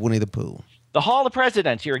Adventures of Winnie the Pooh. The Hall of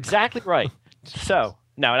Presidents. You're exactly right. So,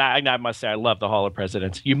 no, I must say I love the Hall of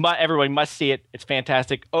Presidents. Everyone must see it. It's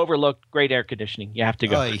fantastic. Overlooked. Great air conditioning. You have to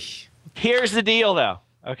go. Oy. Here's the deal, though.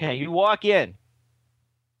 Okay, you walk in.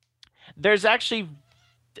 There's actually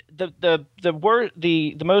the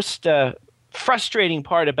most frustrating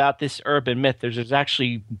part about this urban myth. There's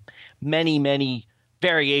actually many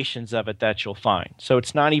variations of it that you'll find. So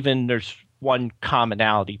it's not even there's one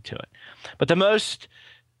commonality to it. But the most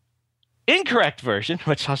incorrect version,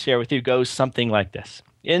 which I'll share with you, goes something like this.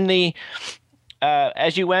 In the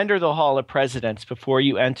as you enter the Hall of Presidents, before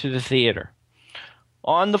you enter the theater,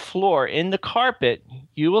 on the floor, in the carpet,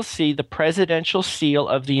 you will see the presidential seal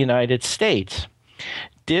of the United States.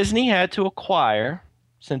 Disney had to acquire,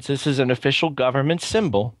 since this is an official government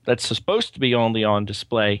symbol that's supposed to be only on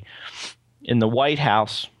display in the White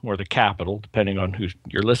House or the Capitol, depending on who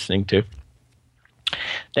you're listening to,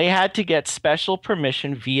 they had to get special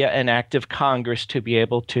permission via an act of Congress to be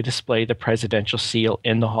able to display the presidential seal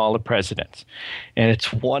in the Hall of Presidents. And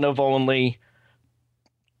it's one of only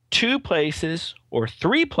 2 places or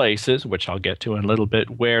 3 places, which I'll get to in a little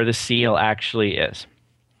bit, where the seal actually is.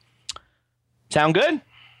 Sound good?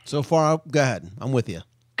 So far, go ahead. I'm with you.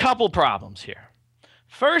 Couple problems here.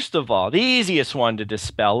 First of all, the easiest one to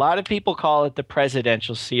dispel. A lot of people call it the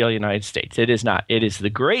Presidential Seal of the United States. It is not. It is the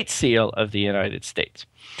Great Seal of the United States.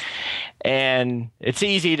 And it's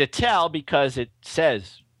easy to tell because it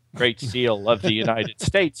says Great Seal of the United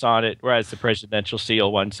States on it, whereas the Presidential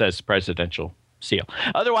Seal one says Presidential Seal.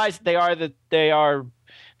 Otherwise, they are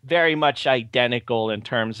very much identical in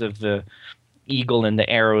terms of the eagle and the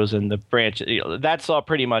arrows and the branch. That's all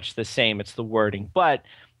pretty much the same. It's the wording. But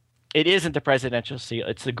it isn't the Presidential Seal.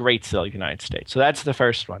 It's the Great Seal of the United States. So that's the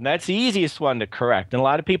first one. That's the easiest one to correct. And a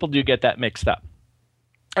lot of people do get that mixed up.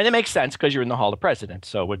 And it makes sense because you're in the Hall of Presidents.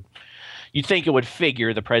 So you'd think it would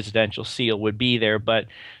figure the Presidential Seal would be there. But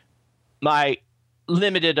my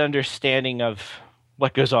limited understanding of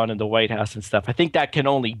what goes on in the White House and stuff, I think that can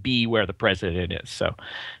only be where the president is. So,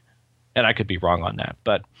 and I could be wrong on that.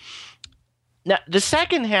 But now the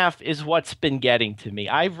second half is what's been getting to me.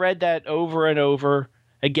 I've read that over and over,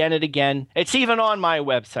 again and again. It's even on my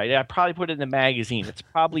website. I probably put it in the magazine. It's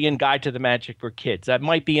probably in Guide to the Magic for Kids. That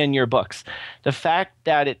might be in your books. The fact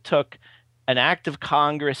that it took an act of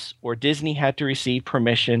Congress or Disney had to receive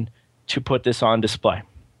permission to put this on display.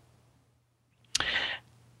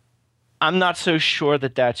 I'm not so sure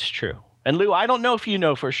that that's true. And Lou, I don't know if you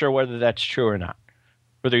know for sure whether that's true or not.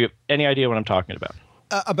 Whether you have any idea what I'm talking about.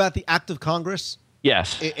 About the act of Congress?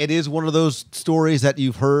 Yes. It is one of those stories that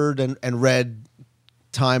you've heard and read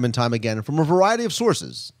time and time again from a variety of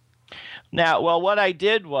sources. Now, well, what I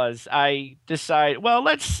did was I decided, well,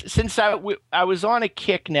 since I was on a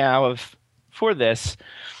kick now for this,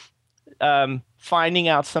 finding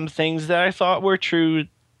out some things that I thought were true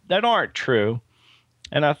that aren't true.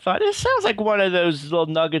 And I thought, it sounds like one of those little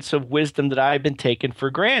nuggets of wisdom that I've been taking for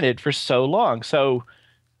granted for so long. So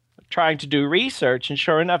trying to do research, and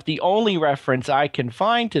sure enough, the only reference I can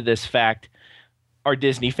find to this fact are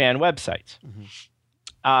Disney fan websites.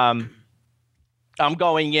 Mm-hmm. I'm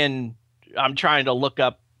going in, I'm trying to look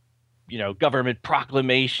up, government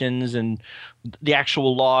proclamations and the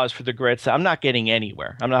actual laws for the grits. I'm not getting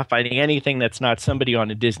anywhere. I'm not finding anything that's not somebody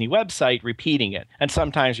on a Disney website repeating it, and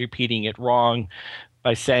sometimes repeating it wrong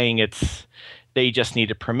by saying they just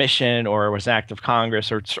needed permission or it was an act of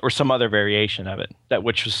Congress or some other variation of it,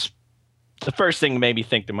 which was the first thing that made me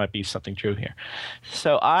think there might be something true here.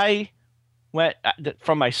 So I went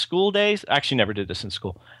from my school days. I actually never did this in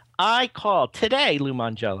school. I called today, Lou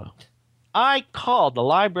Mangello. I called the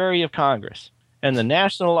Library of Congress and the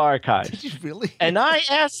National Archives. Did you really? And I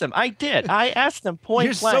asked them. I did. I asked them point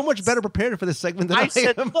You're blank. so much better prepared for this segment than I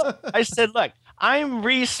am. I said, look, I'm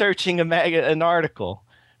researching an article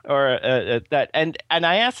or that, and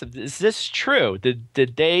I asked them, is this true?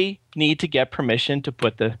 Did they need to get permission to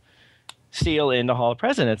put the seal in the Hall of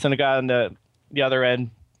Presidents? And the guy on the other end,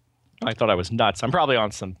 I thought I was nuts. I'm probably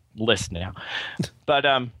on some list now, but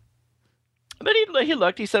he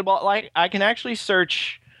looked. He said, well, I can actually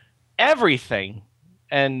search everything.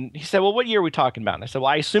 And he said, well, what year are we talking about? And I said, well,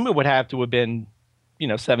 I assume it would have to have been,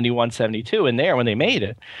 71, 72 in there when they made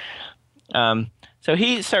it. So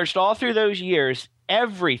he searched all through those years,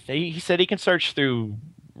 everything. He said he can search through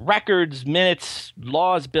records, minutes,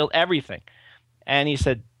 laws, bill, everything. And he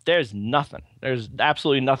said, there's nothing. There's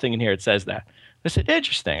absolutely nothing in here that says that. I said,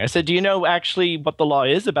 interesting. I said, do you know actually what the law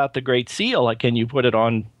is about the Great Seal? Like, can you put it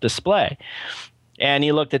on display? And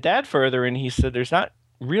he looked at that further and he said, there's not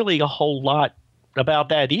really a whole lot about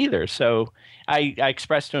that either. So I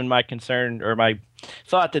expressed to him my concern or my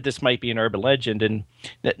thought that this might be an urban legend. And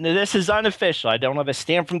this is unofficial. I don't have a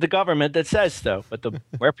stamp from the government that says so. But the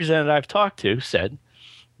representative I've talked to said,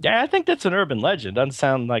 yeah, I think that's an urban legend. Doesn't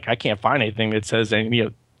sound like I can't find anything that says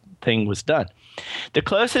anything was done. The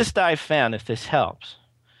closest I've found, if this helps,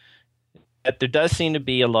 that there does seem to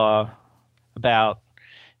be a law about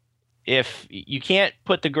if you can't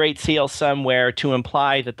put the Great Seal somewhere to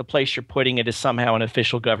imply that the place you're putting it is somehow an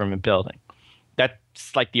official government building.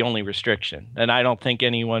 That's like the only restriction. And I don't think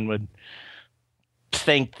anyone would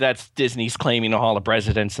think that's Disney's claiming the Hall of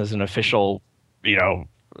Presidents as an official,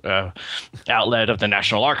 outlet of the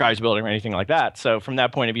National Archives building or anything like that. So from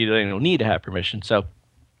that point of view, they don't need to have permission. So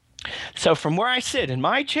from where I sit in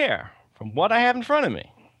my chair, from what I have in front of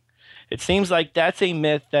me, it seems like that's a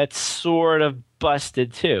myth that's sort of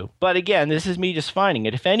busted too. But again, this is me just finding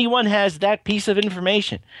it. If anyone has that piece of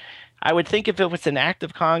information, I would think if it was an act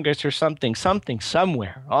of Congress or something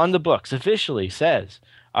somewhere on the books officially says,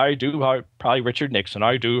 probably Richard Nixon,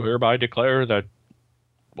 I do hereby declare that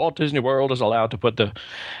Walt Disney World is allowed to put the,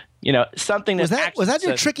 something that was that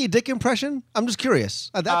your tricky dick impression? I'm just curious.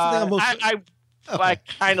 That's the thing I'm most... I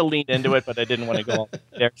kind of leaned into it, but I didn't want to go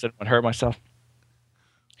there because I didn't want to hurt myself.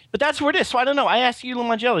 But that's where it is. So I don't know. I asked you,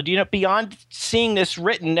 Mangello, do you know, beyond seeing this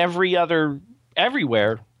written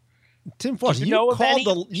everywhere, Tim Foster,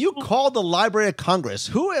 you called the Library of Congress.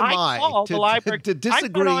 Who am I to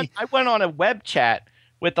disagree? I went on a web chat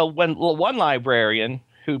with one librarian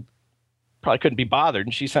who probably couldn't be bothered,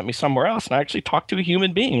 and she sent me somewhere else, and I actually talked to a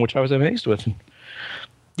human being, which I was amazed with.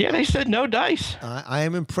 Yeah, they said no dice. I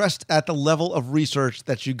am impressed at the level of research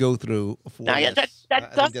that you go through. I think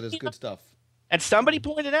that is good stuff. And somebody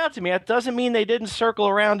pointed out to me, that doesn't mean they didn't circle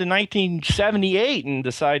around in 1978 and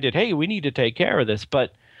decided, hey, we need to take care of this.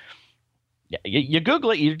 But you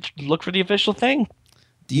Google it, you look for the official thing.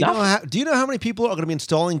 Do you know how many people are going to be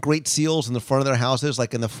installing Great Seals in the front of their houses,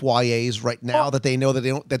 like in the foyers right now, that they know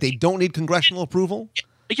that they don't need congressional approval?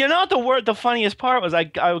 The funniest part was I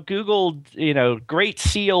Googled, Great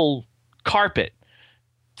Seal carpet,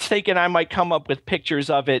 thinking I might come up with pictures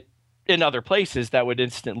of it in other places that would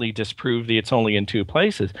instantly disprove it's only in two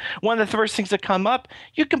places. One of the first things that come up,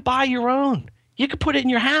 you can buy your own. you could put it in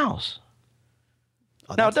your house.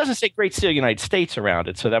 Now, it doesn't say Great Seal United States around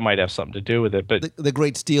it, so that might have something to do with it. But the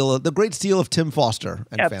Great Steel of Tim Foster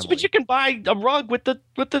and family. But you can buy a rug with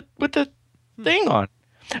the thing on.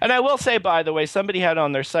 And I will say, by the way, somebody had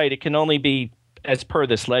on their site, it can only be, as per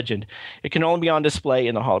this legend, it can only be on display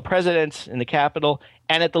in the Hall of Presidents, in the Capitol,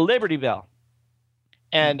 and at the Liberty Bell.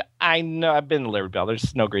 And I know I've been to Liberty Bell.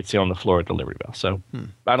 There's no Great Seal on the floor at the Liberty Bell, so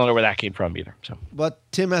I don't know where that came from either. So, but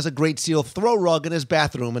Tim has a Great Seal throw rug in his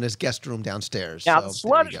bathroom and his guest room downstairs. Now, so there's a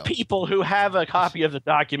lot of people who have a copy of the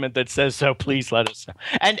document that says so. Please let us know.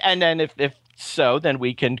 And then if so, then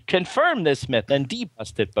we can confirm this myth and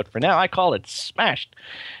debust it. But for now, I call it smashed.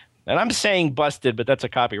 And I'm saying busted, but that's a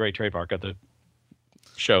copyright trademark of the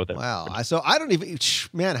show. Wow. So I don't even,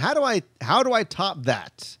 man. How do I top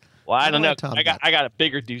that? Well, I don't know. I got a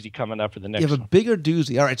bigger doozy coming up for the next one. You have a bigger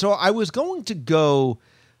doozy. All right. So I was going to go.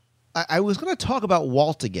 I was going to talk about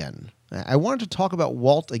Walt again. I wanted to talk about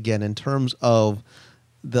Walt again in terms of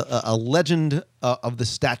a legend of the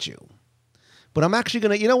statue. But I'm actually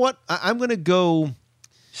going to. You know what? I'm going to go.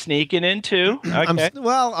 Sneaking in too. Okay.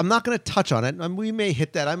 I'm not going to touch on it. We may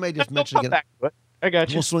hit that. I may just mention again. Back to it. I got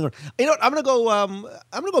you. We'll swing around. You know what? I'm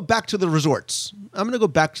gonna go back to the resorts.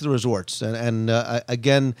 And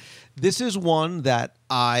again, this is one that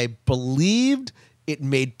I believed. It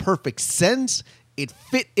made perfect sense. It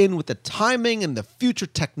fit in with the timing and the future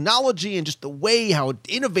technology and just the way how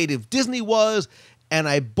innovative Disney was. And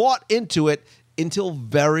I bought into it until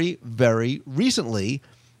very, very recently,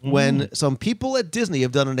 when some people at Disney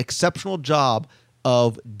have done an exceptional job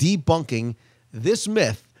of debunking this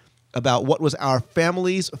myth about what was our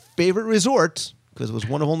family's favorite resort, because it was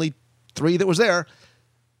one of only 3 that was there,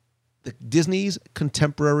 the Disney's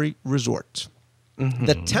Contemporary Resort.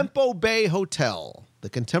 The Tempo Bay Hotel, the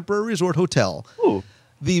Contemporary Resort Hotel. Ooh.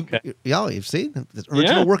 Yeah, you see, the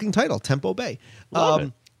original working title, Tempo Bay. Love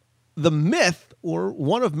it. The myth, or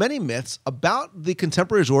one of many myths, about the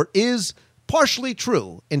Contemporary Resort is partially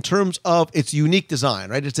true in terms of its unique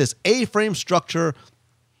design, right? It's this A-frame structure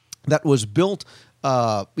that was built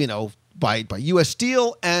by U.S.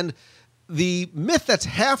 Steel, and the myth that's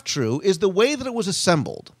half true is the way that it was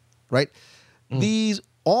assembled, right?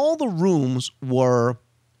 All the rooms were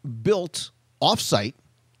built off-site,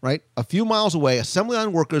 right? A few miles away, assembly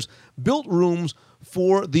line workers built rooms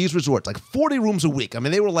for these resorts, like 40 rooms a week. I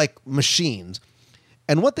mean, they were like machines.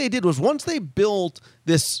 And what they did was, once they built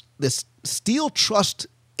this steel trussed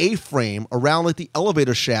A-frame around like the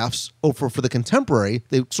elevator shafts for the Contemporary,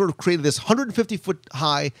 they sort of created this 150-foot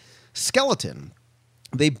high skeleton.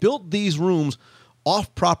 They built these rooms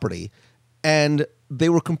off property, and they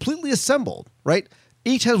were completely assembled, right?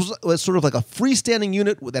 Each was sort of like a freestanding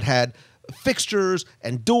unit that had fixtures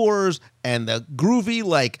and doors and the groovy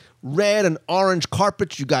like red and orange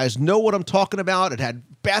carpets. You guys know what I'm talking about. It had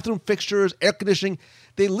bathroom fixtures, air conditioning.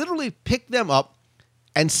 They literally picked them up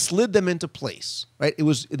and slid them into place, right? It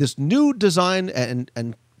was this new design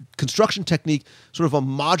and construction technique, sort of a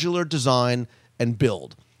modular design and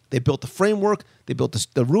build. They built the framework, they built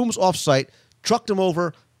the rooms off-site, trucked them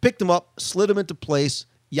over, picked them up, slid them into place,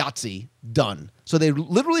 Yahtzee, done. So they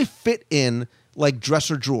literally fit in like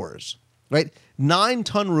dresser drawers, right?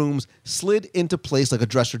 9-ton rooms slid into place like a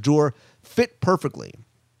dresser drawer, fit perfectly.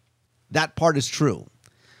 That part is true.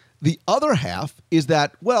 The other half is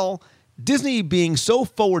that, well, Disney, being so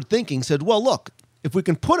forward-thinking, said, well, look, if we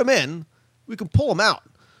can put them in, we can pull them out.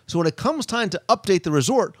 So when it comes time to update the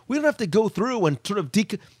resort, we don't have to go through and sort of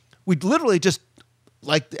we literally just,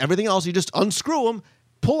 like everything else, you just unscrew them,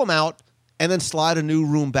 pull them out, and then slide a new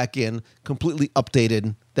room back in, completely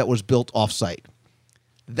updated, that was built off-site.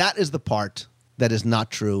 That is the part that is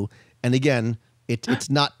not true. And again, it's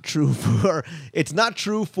not true for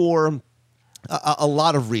a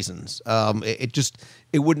lot of reasons.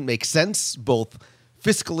 It wouldn't make sense, both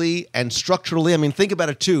fiscally and structurally. I mean, think about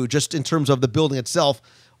it too, just in terms of the building itself.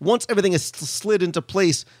 Once everything is slid into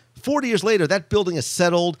place, 40 years later, that building is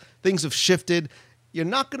settled, things have shifted. You're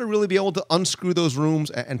not going to really be able to unscrew those rooms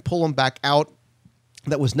and pull them back out.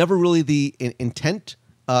 That was never really the intent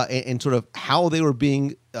in sort of how they were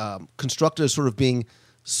being constructed as sort of being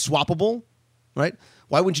swappable, right?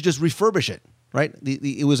 Why wouldn't you just refurbish it, right?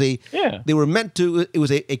 It was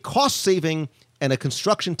a cost saving and a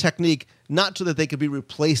construction technique, not so that they could be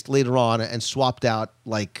replaced later on and swapped out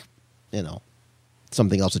like,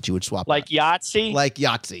 something else that you would swap like out. Yahtzee? Like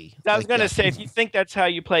Yahtzee. I was going to say, if you think that's how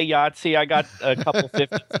you play Yahtzee, I got a couple 50s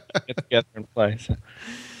to get together and play.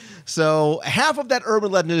 So half of that urban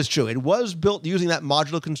legend is true. It was built using that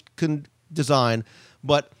modular design,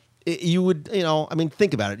 but you would,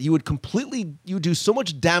 think about it. You would do so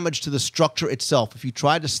much damage to the structure itself if you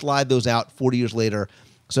tried to slide those out 40 years later.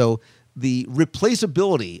 So the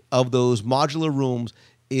replaceability of those modular rooms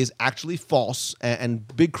is actually false. And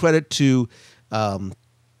big credit to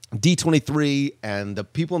D23 and the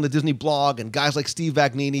people in the Disney blog and guys like Steve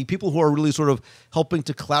Vagnini, people who are really sort of helping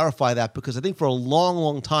to clarify that, because I think for a long,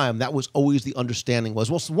 long time that was always the understanding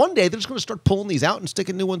was, well, so one day they're just going to start pulling these out and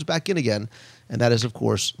sticking new ones back in again. And that is, of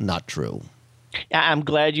course, not true. Yeah, I'm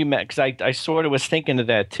glad you met, because I sort of was thinking of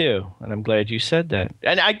that too, and I'm glad you said that.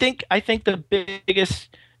 And I think the biggest,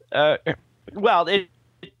 it's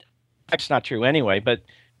not true anyway, but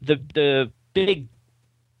the big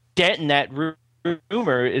dent in that rumor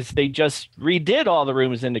is they just redid all the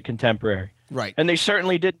rooms into contemporary. Right. And they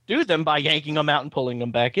certainly didn't do them by yanking them out and pulling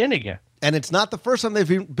them back in again. And it's not the first time they've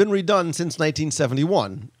been redone since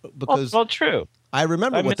 1971. Because well, true. I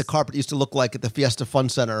remember what the carpet used to look like at the Fiesta Fun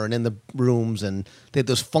Center and in the rooms, and they had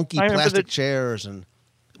those funky plastic chairs. And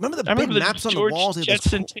remember the big maps on the walls?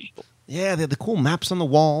 Yeah, they had the cool maps on the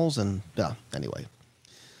walls. And anyway.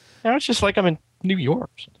 Now it's just like I'm in New York.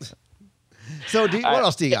 So what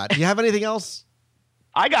else do you got? Do you have anything else?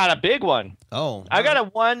 I got a big one. Oh, I got a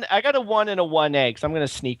 1 and a 1A, because I'm going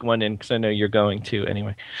to sneak one in because I know you're going to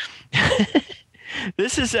anyway.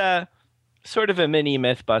 This is a sort of a mini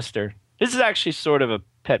myth buster. This is actually sort of a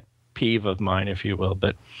pet peeve of mine, if you will.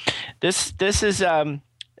 But this is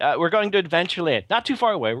we're going to Adventureland, not too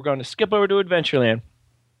far away. We're going to skip over to Adventureland.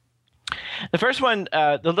 The first one,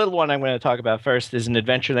 the little one I'm going to talk about first, is an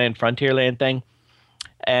Adventureland Frontierland thing.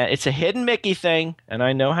 It's a hidden Mickey thing, and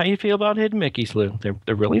I know how you feel about hidden Mickeys, Lou.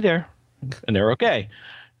 They're really there, and they're okay.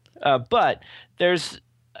 But there's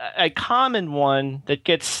a common one that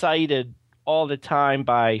gets cited all the time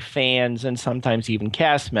by fans and sometimes even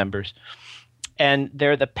cast members, and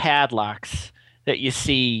they're the padlocks that you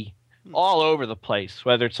see all over the place,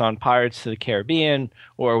 whether it's on Pirates of the Caribbean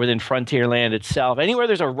or within Frontierland itself. Anywhere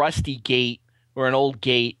there's a rusty gate or an old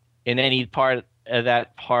gate in any part of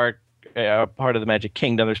that part of the Magic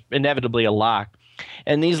Kingdom, there's inevitably a lock.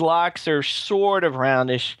 And these locks are sort of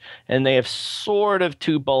roundish, and they have sort of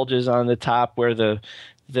two bulges on the top where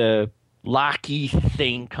the locky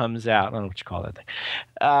thing comes out. I don't know what you call that thing.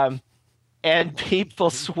 And people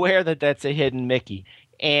swear that that's a hidden Mickey.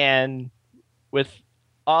 And with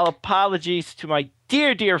all apologies to my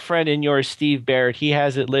dear, dear friend and yours, Steve Barrett, he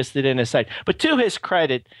has it listed in his site. But to his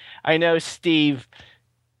credit, I know Steve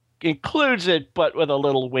includes it, but with a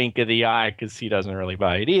little wink of the eye, because he doesn't really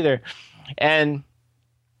buy it either. And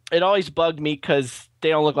it always bugged me because they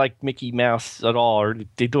don't look like Mickey Mouse at all, or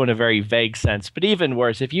they do in a very vague sense. But even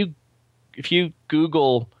worse, if you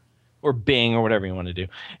Google or Bing or whatever you want to do,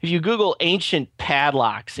 if you Google ancient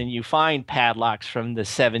padlocks and you find padlocks from the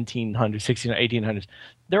 1700s, 1600s, 1800s,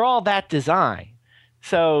 they're all that design.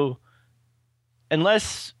 So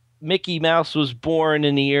unless Mickey Mouse was born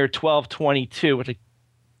in the year 1222, which I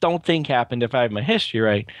don't think happened if I have my history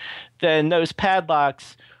right, then those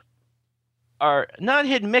padlocks are not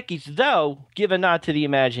hidden Mickeys, though give a nod to the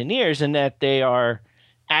Imagineers in that they are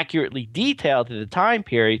accurately detailed to the time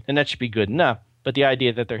period, and that should be good enough. But the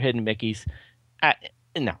idea that they're hidden Mickeys,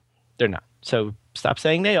 no, they're not. So stop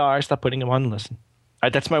saying they are. Stop putting them on the list.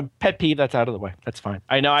 That's my pet peeve. That's out of the way. That's fine.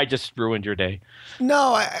 I know I just ruined your day.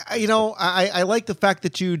 No, I like the fact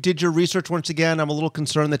that you did your research once again. I'm a little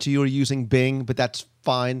concerned that you were using Bing, but that's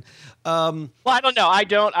fine. Well, I don't know. I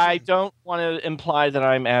don't want to imply that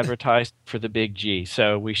I'm advertised for the big G.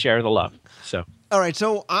 So we share the love. So all right.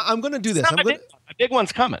 So I'm going to do this. A big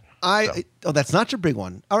one's coming. Oh, that's not your big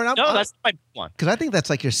one. All right. That's my big one. Because I think that's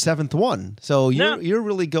like your seventh one. So you're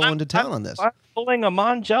really going to town on this. I'm pulling a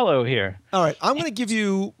Mongello here. All right. I'm going to give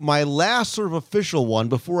you my last sort of official one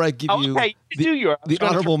before I give you the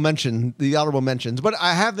honorable mention. The honorable mentions, but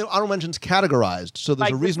I have the honorable mentions categorized. So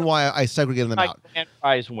there's a reason why I segregated them out. Grand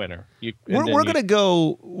prize winner. We're going to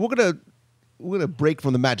go. We're going to break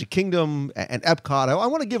from the Magic Kingdom and Epcot. I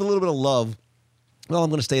want to give a little bit of love. Well, I'm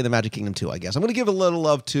going to stay in the Magic Kingdom, too, I guess. I'm going to give a little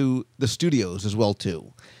love to the studios as well,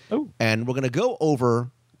 too. Oh. And we're going to go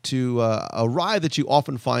over to a ride that you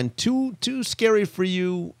often find too scary for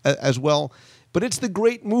you as well. But it's the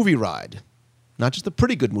Great Movie Ride. Not just the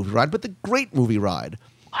pretty good movie ride, but the Great Movie Ride.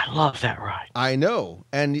 I love that ride. I know.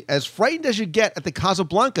 And as frightened as you get at the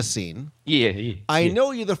Casablanca scene, I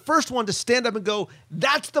know you're the first one to stand up and go,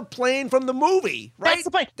 that's the plane from the movie, right? That's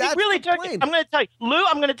the plane. That's really, the plane. I'm going to tell you. Lou,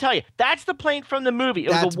 I'm going to tell you. That's the plane from the movie.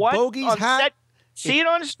 It was a one Bogey's on hat. Set. See it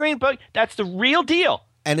on the screen, Bogey. That's the real deal.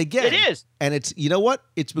 And again, it is. And it's, you know what?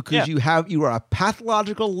 It's because you are a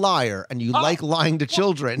pathological liar and you like lying to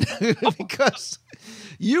children because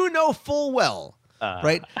you know full well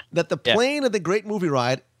right? That the plane of the Great Movie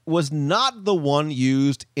Ride was not the one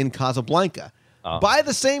used in Casablanca. By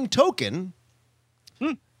the same token,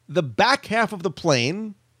 the back half of the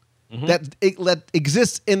plane that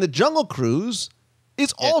exists in the Jungle Cruise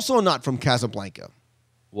is also not from Casablanca.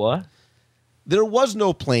 What? There was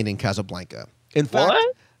no plane in Casablanca. In fact,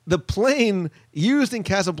 the plane used in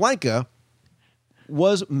Casablanca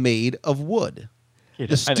was made of wood.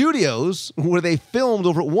 The studios where they filmed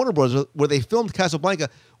over at Warner Bros., where they filmed Casablanca,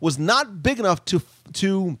 was not big enough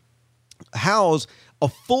to house a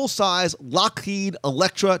full-size Lockheed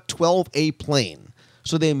Electra 12A plane.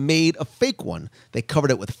 So they made a fake one. They covered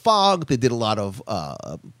it with fog. They did a lot of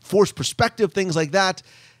forced perspective, things like that.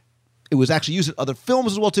 It was actually used in other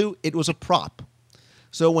films as well, too. It was a prop.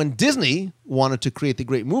 So when Disney wanted to create the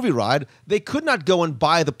Great Movie Ride, they could not go and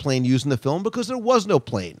buy the plane used in the film because there was no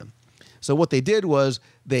plane. So what they did was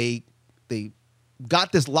they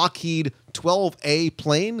got this Lockheed 12A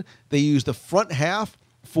plane. They used the front half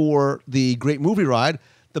for the Great Movie Ride.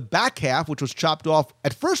 The back half, which was chopped off,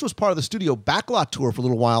 at first was part of the studio backlot tour for a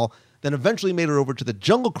little while, then eventually made it over to the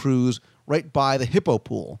Jungle Cruise right by the Hippo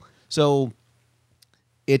Pool. So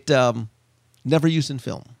it never used in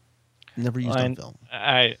film. Never used on film.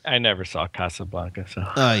 I never saw Casablanca. So.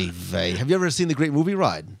 Have you ever seen the Great Movie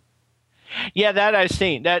Ride? Yeah, that I've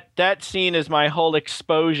seen. That scene is my whole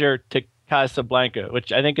exposure to Casablanca,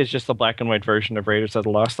 which I think is just the black and white version of Raiders of the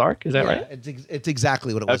Lost Ark. Is that right? It's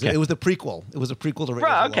exactly what it was. Okay. It was the prequel. It was a prequel to Raiders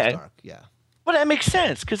of the Lost Ark. Yeah. Well, that makes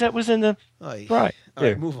sense because that was in the... Right. All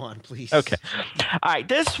right, move on, please. Okay. All right,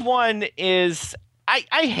 this one is...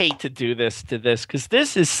 I hate to do this because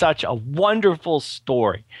this is such a wonderful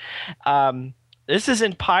story. This is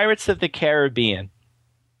in Pirates of the Caribbean.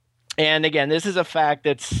 And again, this is a fact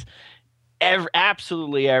that's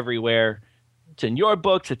absolutely everywhere. It's in your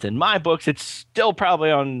books. It's in my books. It's still probably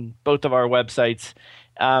on both of our websites.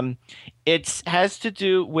 It has to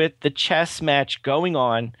do with the chess match going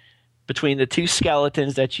on between the two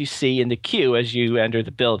skeletons that you see in the queue as you enter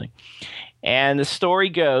the building. And the story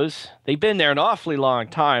goes, they've been there an awfully long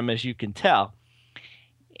time, as you can tell.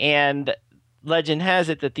 And legend has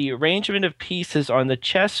it that the arrangement of pieces on the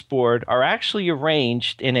chessboard are actually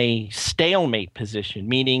arranged in a stalemate position,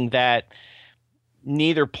 meaning that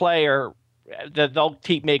neither player... that they'll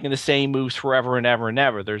keep making the same moves forever and ever and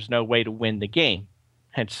ever. There's no way to win the game.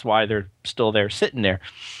 Hence why they're still there sitting there.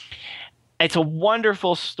 It's a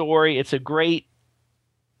wonderful story. It's a great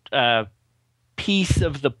piece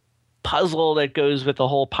of the puzzle that goes with the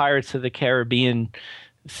whole Pirates of the Caribbean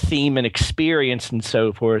theme and experience and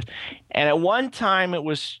so forth. And at one time it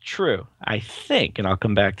was true, I think, and I'll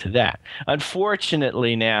come back to that.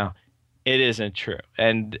 Unfortunately now, it isn't true.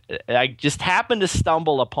 And I just happened to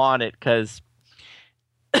stumble upon it because,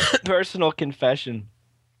 personal confession,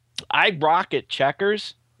 I rock at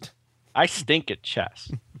checkers. I stink at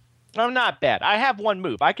chess. I'm not bad. I have one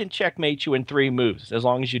move. I can checkmate you in 3 moves as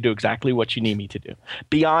long as you do exactly what you need me to do.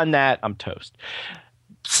 Beyond that, I'm toast.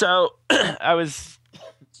 So I was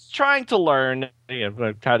trying to learn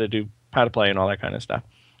how to play and all that kind of stuff.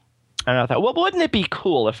 And I thought, well, wouldn't it be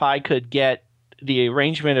cool if I could get the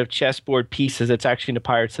arrangement of chessboard pieces that's actually in the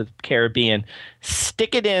Pirates of the Caribbean,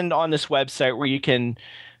 stick it in on this website where you can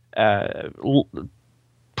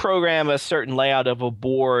program a certain layout of a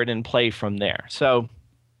board and play from there. So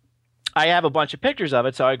I have a bunch of pictures of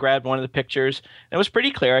it, so I grabbed one of the pictures, and it was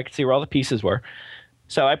pretty clear. I could see where all the pieces were.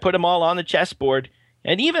 So I put them all on the chessboard,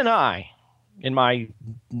 and even I, in my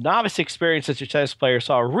novice experience as a chess player,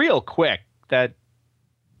 saw real quick that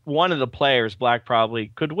one of the players, black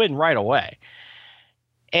probably, could win right away.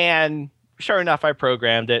 And sure enough, I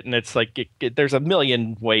programmed it, and it's like there's a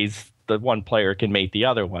million ways that one player can mate the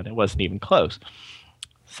other one. It wasn't even close.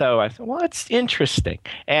 So I thought, well, that's interesting.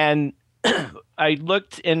 And I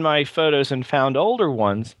looked in my photos and found older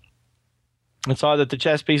ones and saw that the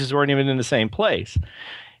chess pieces weren't even in the same place.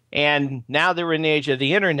 And now that we're in the age of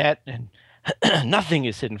the internet, and nothing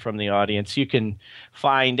is hidden from the audience, you can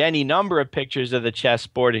find any number of pictures of the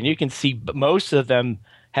chessboard, and you can see most of them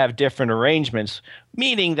have different arrangements,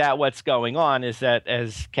 meaning that what's going on is that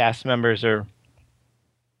as cast members are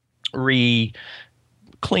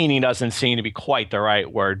cleaning doesn't seem to be quite the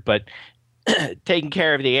right word, but taking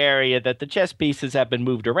care of the area, that the chess pieces have been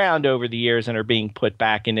moved around over the years and are being put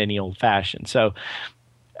back in any old fashion. So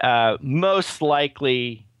most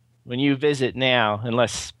likely when you visit now,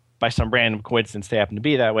 unless by some random coincidence they happen to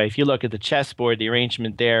be that way, if you look at the chessboard, the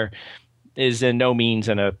arrangement there is in no means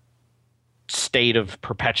in a state of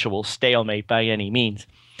perpetual stalemate by any means.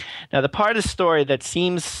 Now, the part of the story that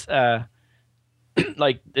seems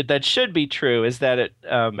like that should be true is that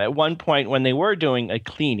at one point when they were doing a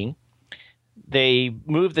cleaning, they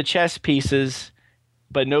moved the chess pieces,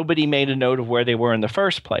 but nobody made a note of where they were in the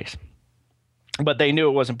first place. But they knew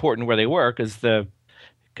it was important where they were because the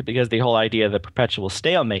whole idea of the perpetual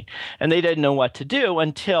stalemate. And they didn't know what to do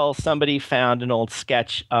until somebody found an old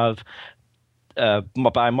sketch by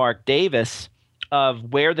Mark Davis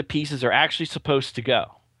of where the pieces are actually supposed to go.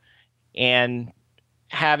 And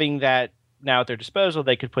having that now at their disposal,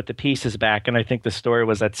 they could put the pieces back. And I think the story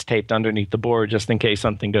was that's taped underneath the board just in case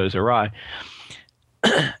something goes awry.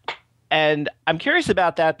 And I'm curious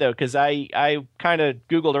about that, though, because I kind of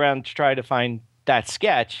Googled around to try to find that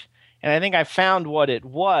sketch. And I think I found what it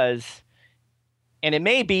was. And it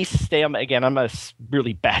may be stalemate. Again, I'm a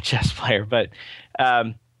really bad chess player, but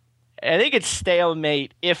I think it's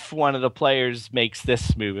stalemate if one of the players makes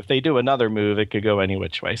this move. If they do another move, it could go any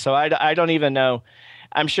which way. So I don't even know.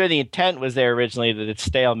 I'm sure the intent was there originally that it's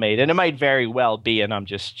stalemate. And it might very well be, and I'm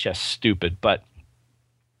just stupid. But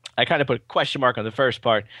I kind of put a question mark on the first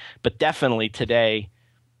part. But definitely today,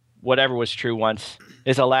 whatever was true once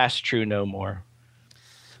is alas true no more.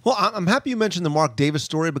 Well, I'm happy you mentioned the Mark Davis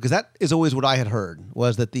story because that is always what I had heard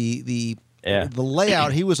was that the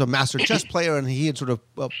layout. He was a master chess player and he had sort of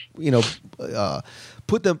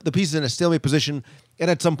put the pieces in a stalemate position. And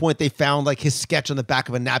at some point they found like his sketch on the back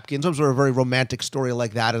of a napkin, some sort of very romantic story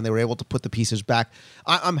like that, and they were able to put the pieces back.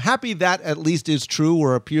 I'm happy that at least is true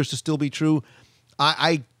or appears to still be true.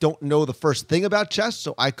 I don't know the first thing about chess,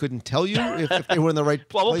 so I couldn't tell you if they were in the right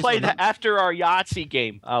place. Well, we'll play that after our Yahtzee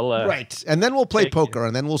game. Right, and then we'll play poker,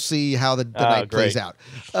 and then we'll see how the night plays out.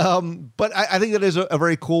 But I think that is a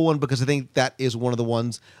very cool one because I think that is one of the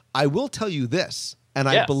ones. I will tell you this, and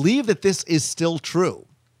I believe that this is still true,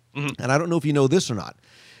 and I don't know if you know this or not.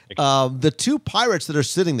 The two pirates that are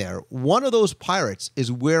sitting there, one of those pirates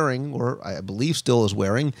is wearing, or I believe still is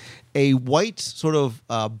wearing, a white sort of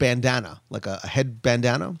bandana, like a head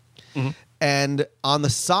bandana. And on the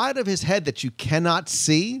side of his head that you cannot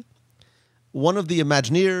see, one of the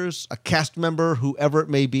Imagineers, a cast member, whoever it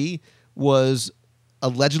may be, was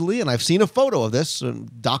allegedly, and I've seen a photo of this,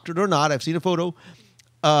 doctored or not, I've seen a photo.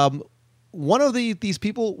 One of these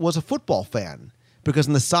people was a football fan because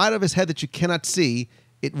on the side of his head that you cannot see,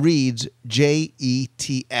 it reads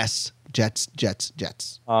JETS, Jets, Jets,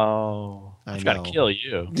 Jets. Oh, I've got to kill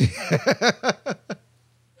you.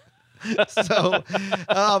 So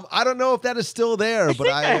I don't know if that is still there, but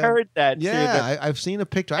I heard that. Yeah, I've seen a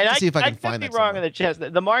picture. I have to see if I can find that. I could be wrong in the chess.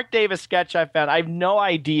 The Mark Davis sketch I found, I have no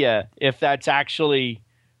idea if that's actually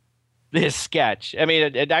this sketch. I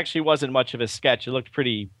mean, it actually wasn't much of a sketch. It looked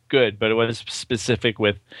pretty good, but it was specific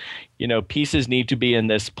with, pieces need to be in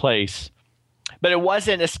this place. But it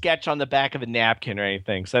wasn't a sketch on the back of a napkin or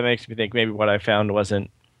anything. So that makes me think maybe what I found wasn't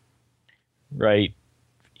right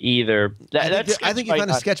either. I think you found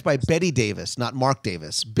a sketch by Betty Davis, not Mark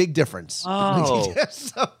Davis. Big difference. Oh.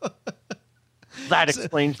 That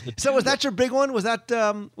explains the So was that your big one? Was that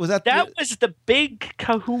That was the big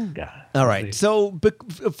kahuna. All right. So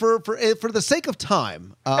for the sake of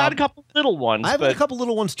time, got a couple little ones. I have a couple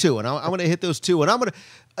little ones too, and I'm going to hit those two. And I'm going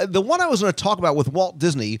to the one I was going to talk about with Walt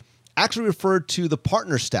Disney actually referred to the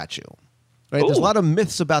partner statue. Right? There's a lot of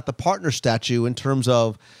myths about the partner statue in terms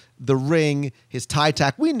of the ring, his tie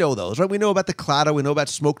tack. We know those, right? We know about the Claddagh. We know about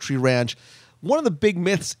Smoke Tree Ranch. One of the big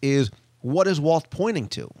myths is, what is Walt pointing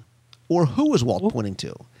to? Or who is Walt pointing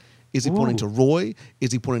to? Is he pointing to Roy?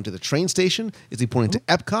 Is he pointing to the train station? Is he pointing to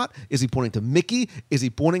Epcot? Is he pointing to Mickey? Is he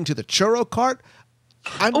pointing to the churro cart?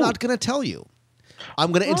 I'm not going to tell you.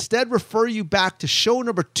 I'm going to instead refer you back to show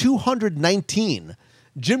number 219.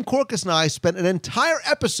 Jim Korkis and I spent an entire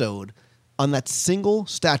episode on that single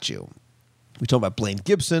statue. We talked about Blaine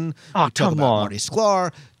Gibson. We talked about Marty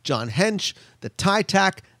Sklar, John Hench, the tie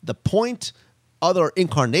tack, the point, other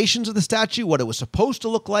incarnations of the statue, what it was supposed to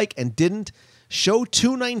look like and didn't. Show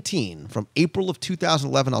 219 from April of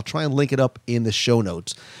 2011. I'll try and link it up in the show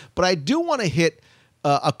notes. But I do want to hit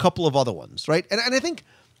a couple of other ones, right? And I think,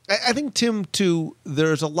 Tim, too,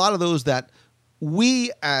 there's a lot of those that we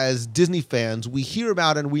as Disney fans, we hear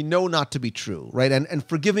about and we know not to be true, right? And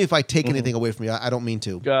forgive me if I take anything away from you. I don't mean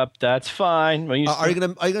to. That's fine. Are you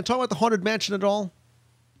gonna talk about the Haunted Mansion at all?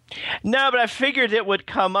 No, but I figured it would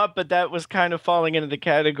come up, but that was kind of falling into the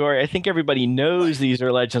category. I think everybody knows these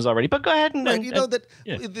are legends already. But go ahead and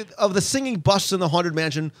of the singing busts in the Haunted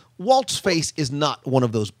Mansion, Walt's face is not one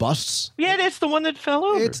of those busts. Yeah, it's the one that fell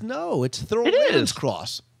over. It's Thurl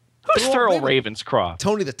Ravenscroft. Who's Thurl Ravenscroft?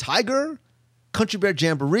 Tony the Tiger, Country Bear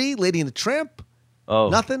Jamboree, Lady and the Tramp. Oh,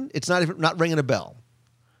 nothing. It's not ringing a bell.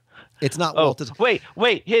 It's not Walt. Wait,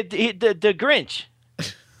 the Grinch.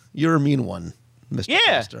 You're a mean one, Mr.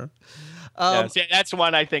 Foster. That's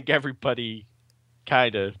one I think everybody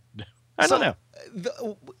kind of I don't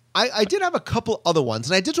know. I did have a couple other ones,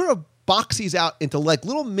 and I did sort of box these out into like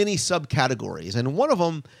little mini subcategories. And one of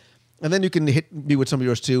them, and then you can hit me with some of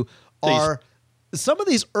yours too, are some of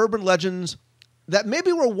these urban legends that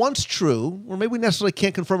maybe were once true, or maybe we necessarily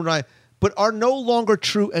can't confirm or deny, but are no longer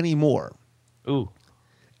true anymore. Ooh.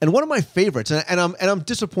 And one of my favorites, and I'm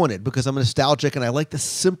disappointed because I'm nostalgic and I like the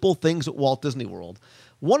simple things at Walt Disney World.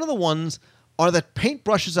 One of the ones are the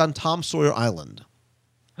paintbrushes on Tom Sawyer Island.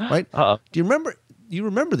 Right? Uh-oh. Do you remember? You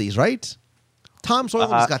remember these, right? Tom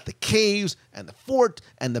Sawyer's got the caves and the fort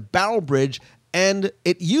and the barrel bridge, and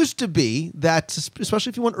it used to be that, especially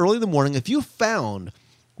if you went early in the morning, if you found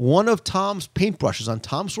one of Tom's paintbrushes on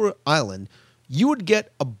Tom Sawyer Island, you would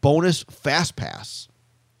get a bonus fast pass.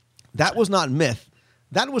 That was not myth.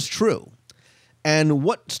 That was true. And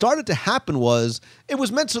what started to happen was it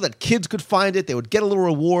was meant so that kids could find it. They would get a little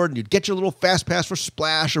reward, and you'd get your little fast pass for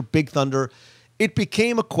Splash or Big Thunder. It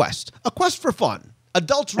became a quest for fun.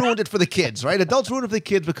 Adults ruined it for the kids, right? Adults ruined it for the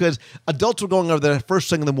kids because adults were going over there first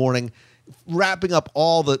thing in the morning, wrapping up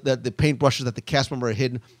all the paintbrushes that the cast member had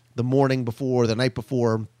hidden the morning before, the night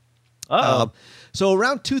before. So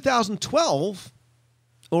around 2012,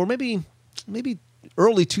 or maybe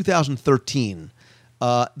early 2013,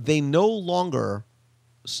 they no longer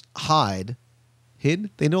hid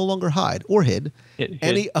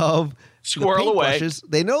any of Squirrel the away. paintbrushes.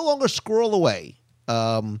 They no longer squirrel away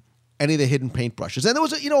any of the hidden paintbrushes. And there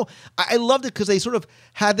was, I loved it because they sort of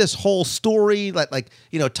had this whole story like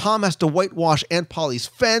Tom has to whitewash Aunt Polly's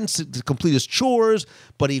fence to complete his chores,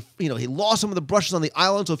 but he lost some of the brushes on the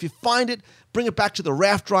island. So if you find it, bring it back to the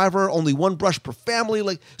raft driver. Only one brush per family.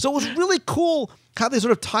 So it was really cool how they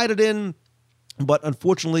sort of tied it in. But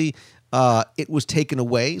unfortunately, it was taken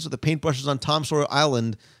away. So the paintbrushes on Tom Sawyer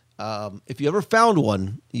Island, if you ever found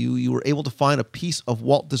one, you were able to find a piece of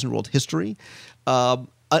Walt Disney World history.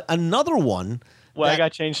 Another one. Well, I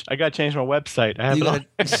got to change my website. I have it on.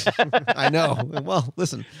 I know. Well,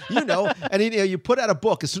 listen, and you put out a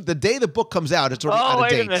book. The day the book comes out, it's already out of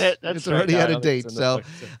date. Wait a minute. It's already out of date. So,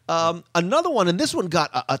 another one, and this one got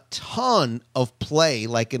a ton of play,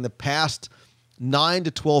 like in the past 9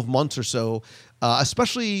 to 12 months or so,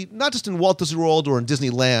 especially not just in Walt Disney World or in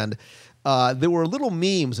Disneyland. There were little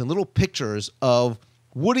memes and little pictures of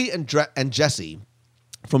Woody and Jessie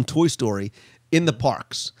from Toy Story in the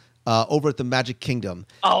parks over at the Magic Kingdom.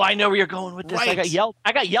 Oh, I know where you're going with this. Right.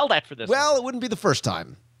 I got yelled at for this. Well, it wouldn't be the first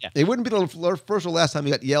time. Yeah. It wouldn't be the first or last time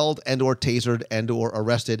you got yelled and or tasered and or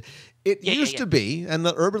arrested. It used to be, and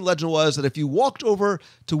the urban legend was that if you walked over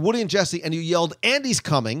to Woody and Jessie and you yelled, "Andy's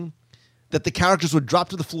coming," that the characters would drop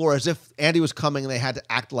to the floor as if Andy was coming, and they had to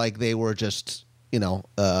act like they were just,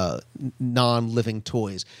 non-living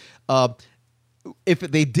toys. If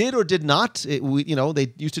they did or did not,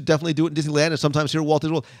 they used to definitely do it in Disneyland and sometimes here at Walt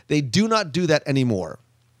Disney World. They do not do that anymore.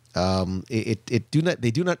 They do not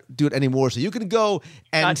do it anymore. So you can go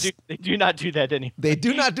and they do not do that anymore. They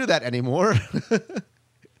do not do that anymore.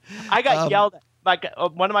 I got yelled at by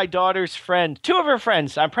one of my daughter's friends. Two of her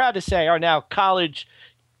friends, I'm proud to say, are now college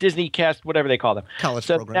Disney cast, whatever they call them. College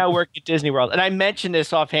so program. now work at Disney World. And I mentioned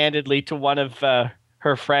this offhandedly to one of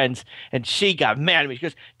her friends, and she got mad at me. She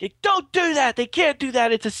goes, "They don't do that. They can't do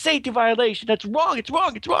that. It's a safety violation. That's wrong. It's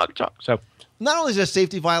wrong. It's wrong. It's wrong." So not only is it a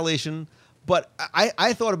safety violation, but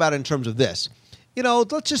I thought about it in terms of this.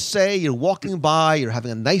 Let's just say you're walking by, you're having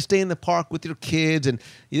a nice day in the park with your kids, and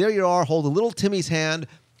there you are holding little Timmy's hand,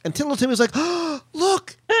 and little Timmy's like, "Oh,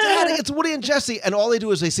 look, Daddy, it's Woody and Jessie," and all they do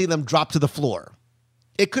is they see them drop to the floor.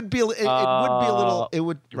 It could be. It would be a little. It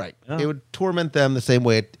would right. Oh. It would torment them the same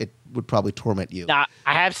way it would probably torment you. Now,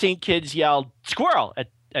 I have seen kids yell "squirrel"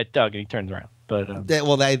 at Doug, and he turns around. But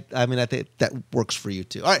I think that works for you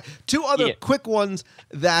too. All right, two other quick ones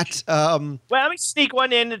that. Well, let me sneak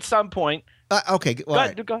one in at some point. Okay, Go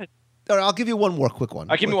ahead. All right, I'll give you one more quick one.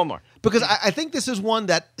 Give me one more because I think this is one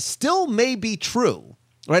that still may be true,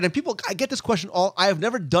 right? And I get this question I have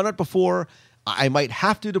never done it before. I might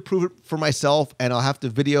have to prove it for myself, and I'll have to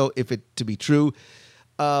video if it to be true.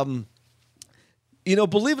 Believe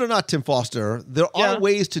it or not, Tim Foster, there are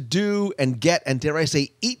ways to do and get, and dare I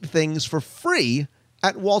say, eat things for free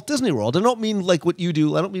at Walt Disney World. I don't mean like what you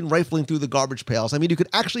do. I don't mean rifling through the garbage pails. I mean, you could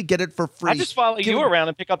actually get it for free. I just follow you around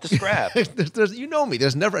and pick up the scrap. You know me.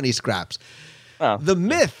 There's never any scraps. Oh. The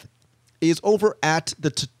myth is over at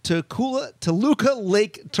the Toluca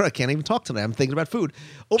Lake. I can't even talk tonight. I'm thinking about food.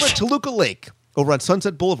 Over at Toluca Lake, over on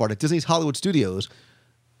Sunset Boulevard at Disney's Hollywood Studios,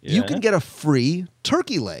 you can get a free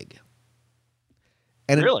turkey leg.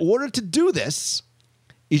 And in order to do this,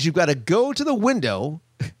 you've got to go to the window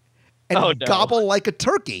and gobble like a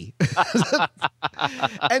turkey.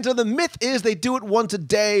 And so the myth is they do it once a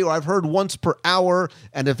day, or I've heard once per hour,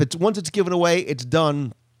 and if once it's given away, it's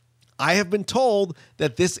done. I have been told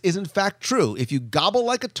that this is in fact true. If you gobble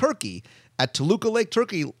like a turkey at Toluca Lake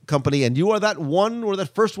Turkey Company and you are that one or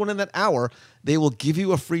that first one in that hour, they will give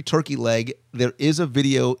you a free turkey leg. There is a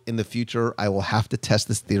video in the future. I will have to test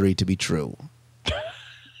this theory to be true.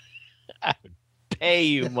 I would pay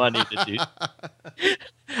you money to do.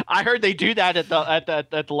 I heard they do that at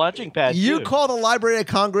the launching pad. You too. call the Library of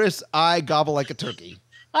Congress, I gobble like a turkey.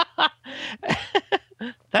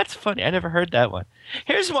 That's funny. I never heard that one.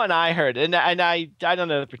 Here's one I heard, and I don't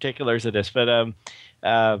know the particulars of this, but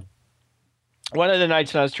one of the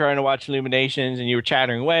nights when I was trying to watch Illuminations, and you were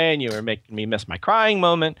chattering away, and you were making me miss my crying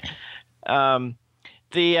moment.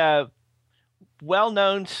 The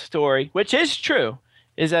well-known story, which is true,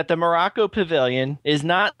 is that the Morocco Pavilion is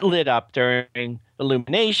not lit up during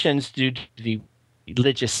Illuminations due to the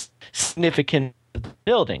religious significance of the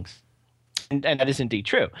buildings. And that is indeed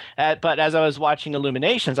true. But as I was watching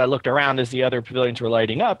Illuminations, I looked around as the other pavilions were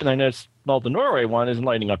lighting up, and I noticed, well, the Norway one isn't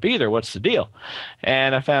lighting up either. What's the deal?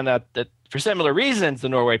 And I found out that for similar reasons, the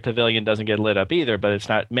Norway Pavilion doesn't get lit up either, but it's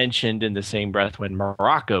not mentioned in the same breath when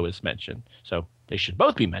Morocco is mentioned. So they should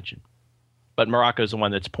both be mentioned. But Morocco is the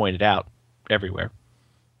one that's pointed out everywhere.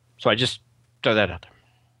 So I just throw that out there.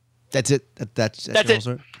 That's it. That's it.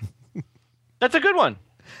 That's a good one.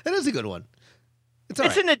 That is a good one.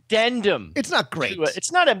 It's an addendum. It's not great.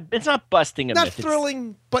 It's not busting a myth. Not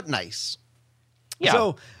thrilling, but nice. Yeah.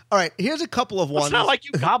 So, all right, here's a couple of ones. It's not like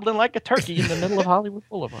you gobbling like a turkey in the middle of Hollywood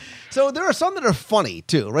Boulevard. So there are some that are funny,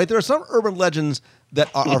 too, right? There are some urban legends that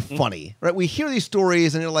are funny, right? We hear these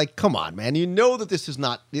stories, and you're like, come on, man. You know that this is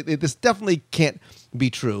not – this definitely can't be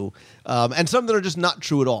true. And some that are just not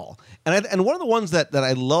true at all. And one of the ones that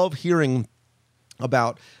I love hearing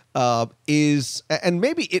about – is, and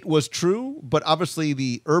maybe it was true, but obviously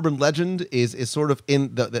the urban legend is sort of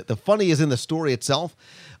in the funny is in the story itself,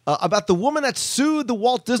 about the woman that sued the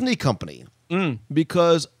Walt Disney Company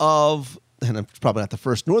because of, and it's probably not the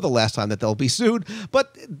first nor the last time that they'll be sued,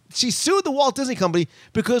 but she sued the Walt Disney Company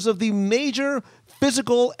because of the major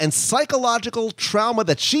physical and psychological trauma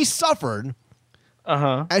that she suffered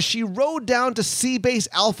as she rode down to Seabase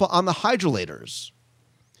Alpha on the hydrolators.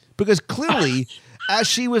 Because clearly... as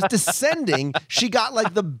she was descending, she got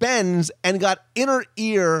like the bends and got inner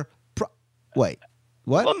ear. Wait,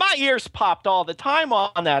 what? Well, my ears popped all the time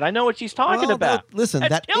on that. I know what she's talking about. Listen,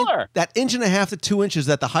 that's killer. That 1.5 to 2 inches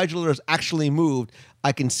that the hydrolators actually moved,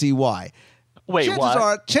 I can see why. Wait,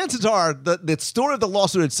 chances are the story of the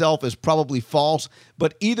lawsuit itself is probably false,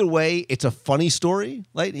 but either way, it's a funny story.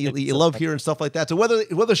 Like you love hearing stuff like that. So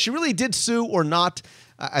whether she really did sue or not,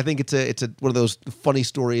 I think it's a one of those funny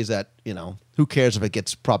stories that, you know, who cares if it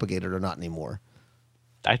gets propagated or not anymore.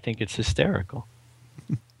 I think it's hysterical.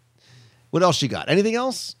 What else you got? Anything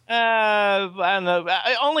else? I don't know.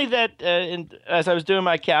 Only that as I was doing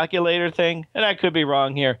my calculator thing, and I could be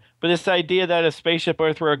wrong here, but this idea that a spaceship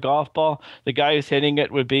Earth were a golf ball, the guy who's hitting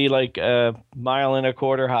it would be like 1.25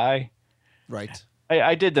 miles high. Right.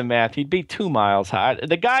 I did the math. He'd be 2 miles high.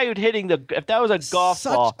 The guy who'd hitting if that was a golf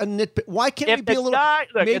ball. Such a nitpick. Why can't we be a little?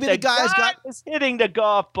 Maybe the guy who's hitting the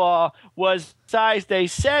golf ball was size they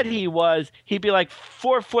said he was. He'd be like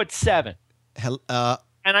 4'7".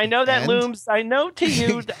 And I know that looms. I know to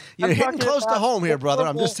you. You're hitting close to home here, brother.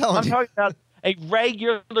 I'm just telling you. I'm talking about a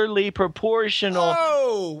regularly proportional.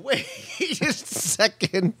 Oh, wait just a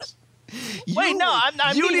second. I'm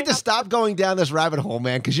not. You need to stop going down this rabbit hole,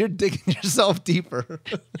 man, because you're digging yourself deeper.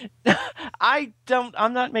 I'm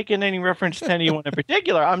not making any reference to anyone in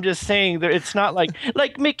particular. I'm just saying that it's not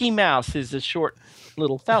like Mickey Mouse is a short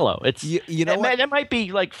little fellow. It's you know what? It might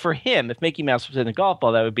be like for him, if Mickey Mouse was in a golf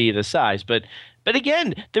ball, that would be the size. But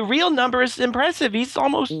again, the real number is impressive. You're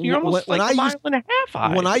almost like 1.5 miles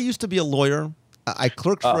high. When I used to be a lawyer, I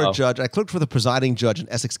clerked for a judge. I clerked for the presiding judge in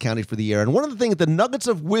Essex County for the year. And one of the things, the nuggets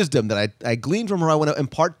of wisdom that I gleaned from her, I want to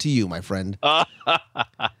impart to you, my friend.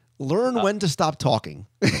 Learn when to stop talking.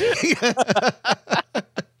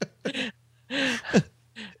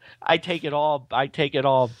 I take it all back.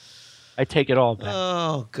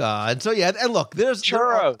 Oh, God. So, yeah. And look, there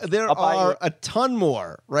are a ton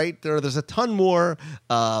more, right? There's a ton more,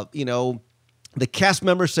 the cast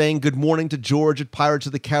members saying good morning to George at Pirates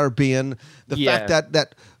of the Caribbean. The fact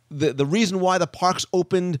that the reason why the parks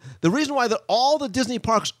opened, the reason why all the Disney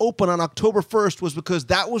parks open on October 1st was because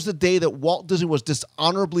that was the day that Walt Disney was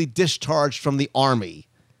dishonorably discharged from the Army.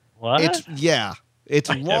 What? It's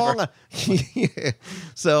wrong.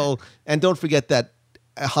 So, and don't forget that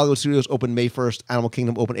Hollywood Studios opened May 1st. Animal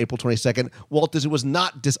Kingdom opened April 22nd. Walt Disney was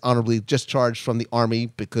not dishonorably discharged from the Army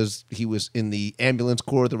because he was in the ambulance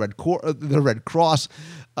corps, the Red Cross.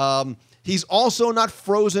 He's also not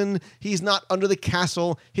frozen. He's not under the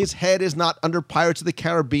castle. His head is not under Pirates of the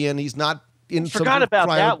Caribbean. He's not in. Forgot about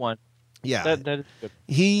that one. Yeah, that is good.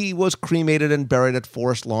 He was cremated and buried at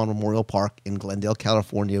Forest Lawn Memorial Park in Glendale,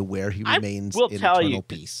 California, where he remains in eternal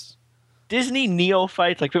peace. Disney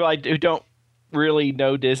neophytes, like people who don't really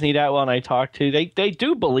know Disney that well, and I talk to, they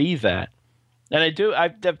do believe that, and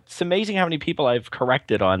it's amazing how many people I've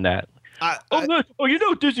corrected on that.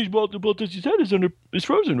 Disney's Walt Disney's head is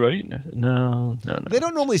frozen, right? No. They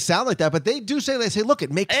don't normally sound like that, but they say, look,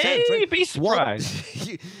 it makes sense. Right? Be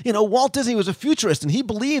surprised. Walt Disney was a futurist, and he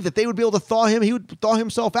believed that they would be able to thaw him. He would thaw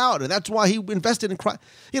himself out, and that's why he invested in.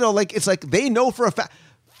 It's like they know for a fact.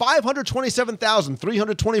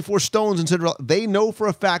 527,324 stones in Cinderella. They know for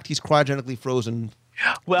a fact he's cryogenically frozen.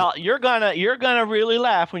 Well, you're gonna really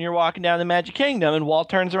laugh when you're walking down the Magic Kingdom and Walt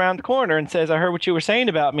turns around the corner and says, "I heard what you were saying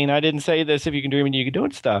about me, and I didn't say this. If you can dream and you can do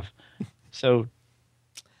it stuff." So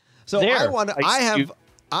I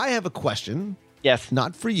have a question. Yes,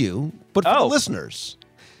 not for you, but for the listeners.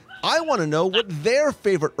 I want to know what their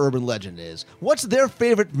favorite urban legend is. What's their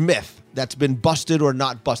favorite myth that's been busted or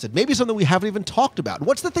not busted? Maybe something we haven't even talked about.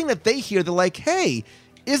 What's the thing that they hear? They're like, "Hey,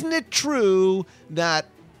 isn't it true that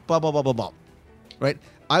blah blah blah blah blah?" Right?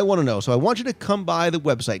 I want to know. So I want you to come by the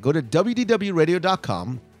website. Go to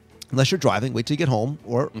WDWRadio.com. Unless you're driving, wait till you get home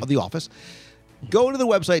or the office. Go to the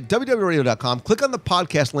website, WDWRadio.com. Click on the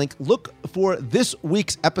podcast link. Look for this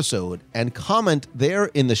week's episode and comment there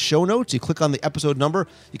in the show notes. You click on the episode number.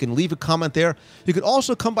 You can leave a comment there. You can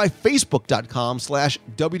also come by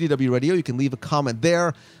Facebook.com/WDW Radio. You can leave a comment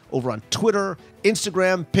there. Over on Twitter,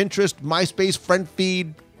 Instagram, Pinterest, MySpace, Friend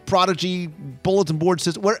Feed, Prodigy, bulletin board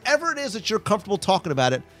system, wherever it is that you're comfortable talking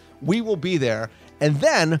about it, we will be there. And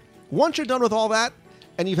then, once you're done with all that,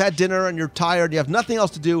 and you've had dinner and you're tired, and you have nothing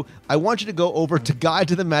else to do, I want you to go over to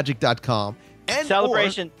guidetothemagic.com and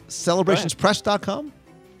celebrationspress.com?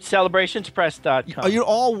 Celebrationspress.com. You're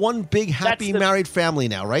all one big happy married family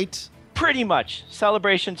now, right? Pretty much.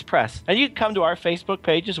 Celebrations Press. And you can come to our Facebook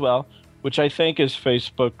page as well, which I think is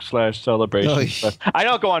Facebook/Celebrations Press. I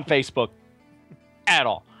don't go on Facebook at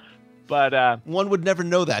all. But one would never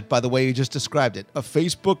know that by the way you just described it. A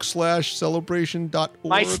Facebook/celebration.org.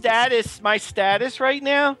 My status right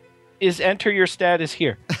now is enter your status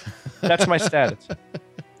here. That's my status.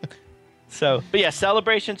 So, but yeah,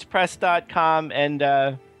 celebrationspress.com and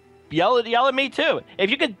yell at me too. If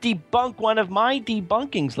you could debunk one of my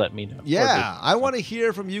debunkings, let me know. Yeah, I want to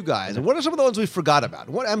hear from you guys. And what are some of the ones we forgot about?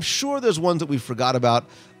 I'm sure there's ones that we forgot about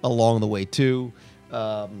along the way too.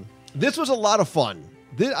 This was a lot of fun.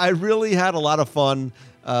 I really had a lot of fun,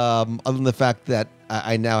 other than the fact that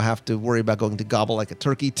I now have to worry about going to gobble like a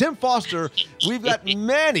turkey. Tim Foster, we've got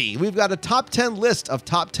many. We've got a top 10 list of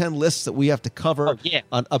top 10 lists that we have to cover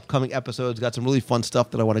on upcoming episodes. Got some really fun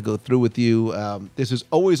stuff that I want to go through with you. This is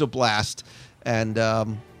always a blast. And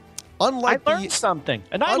unlike I learned something.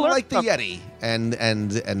 And unlike the Yeti and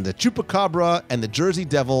the Chupacabra and the Jersey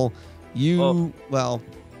Devil, the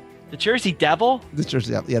Jersey Devil? The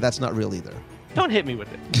Jersey Devil. Yeah, that's not real either. Don't hit me with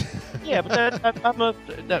it. Yeah, but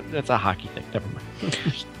that's a hockey thing. Never mind.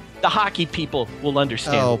 The hockey people will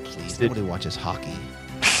understand. Oh, please. Nobody watches hockey.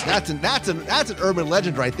 That's an urban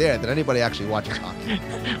legend right there that anybody actually watches hockey.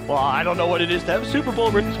 Well, I don't know what it is to have a Super Bowl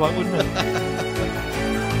ring, so I wouldn't know.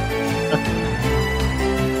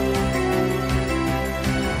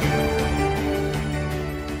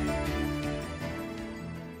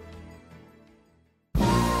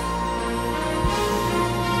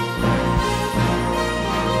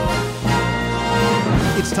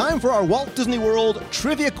 It's time for our Walt Disney World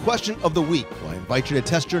Trivia Question of the Week. I invite you to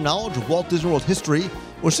test your knowledge of Walt Disney World history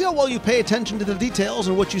or see how well you pay attention to the details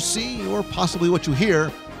in what you see or possibly what you hear.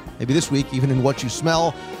 Maybe this week, even in what you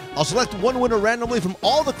smell. I'll select one winner randomly from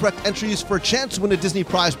all the correct entries for a chance to win a Disney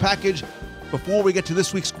prize package. Before we get to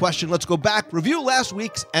this week's question, let's go back, review last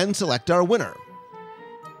week's, and select our winner.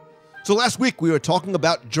 So last week, we were talking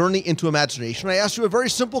about Journey into Imagination. I asked you a very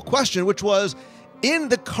simple question, which was, in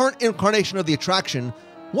the current incarnation of the attraction,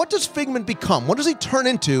 what does Figment become? What does he turn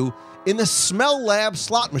into in the Smell Lab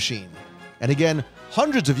slot machine? And again,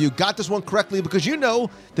 hundreds of you got this one correctly because you know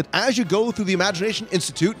that as you go through the Imagination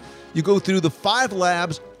Institute, you go through the 5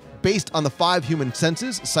 labs based on the 5 human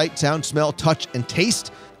senses: sight, sound, smell, touch, and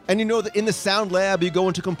taste. And you know that in the Sound Lab, you go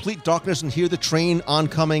into complete darkness and hear the train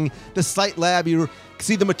oncoming. The Sight Lab, you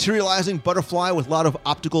see the materializing butterfly with a lot of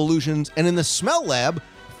optical illusions. And in the Smell Lab,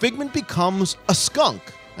 Figment becomes a skunk.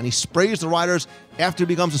 and he sprays the riders after he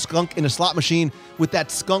becomes a skunk in a slot machine with that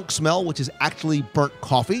skunk smell, which is actually burnt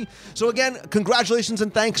coffee. So again, congratulations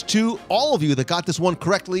and thanks to all of you that got this one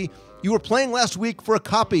correctly. You were playing last week for a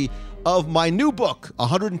copy of my new book,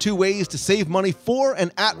 102 Ways to Save Money for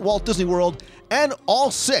and at Walt Disney World, and all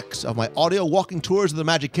 6 of my audio walking tours of the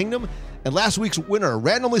Magic Kingdom. And last week's winner,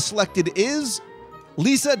 randomly selected, is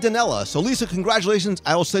Lisa Danella. So Lisa, congratulations.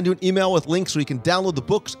 I will send you an email with links so you can download the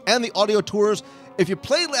books and the audio tours. If you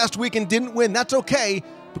played last week and didn't win, that's okay,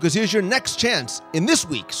 because here's your next chance in this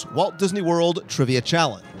week's Walt Disney World Trivia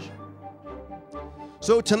Challenge.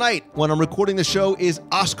 So tonight, when I'm recording the show, is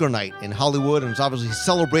Oscar night in Hollywood, and it's obviously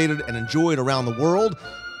celebrated and enjoyed around the world.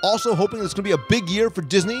 Also hoping it's going to be a big year for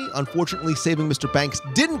Disney. Unfortunately, Saving Mr. Banks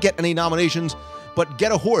didn't get any nominations, but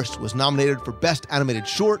Get a Horse was nominated for Best Animated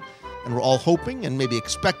Short, and we're all hoping and maybe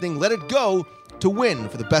expecting Let It Go to win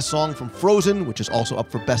for the best song from Frozen, which is also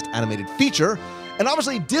up for Best Animated Feature. And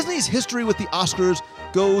obviously, Disney's history with the Oscars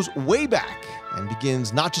goes way back and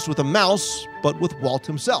begins not just with a mouse, but with Walt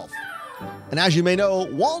himself. And as you may know,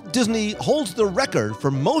 Walt Disney holds the record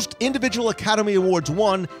for most individual Academy Awards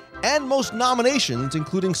won and most nominations,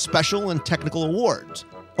 including special and technical awards.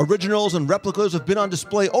 Originals and replicas have been on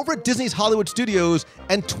display over at Disney's Hollywood Studios,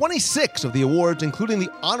 and 26 of the awards, including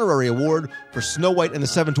the honorary award for Snow White and the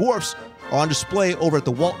Seven Dwarfs, are on display over at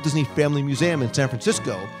the Walt Disney Family Museum in San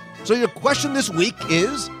Francisco. So your question this week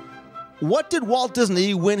is, what did Walt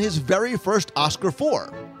Disney win his very first Oscar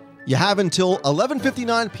for? You have until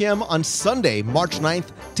 11:59 p.m. on Sunday, March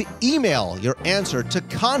 9th, to email your answer to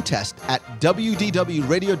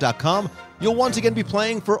contest@WDWRadio.com. You'll once again be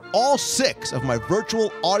playing for all 6 of my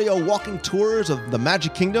virtual audio walking tours of the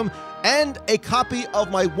Magic Kingdom and a copy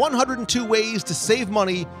of my 102 Ways to Save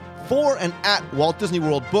Money for and at Walt Disney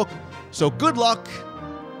World book. So good luck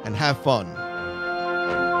and have fun.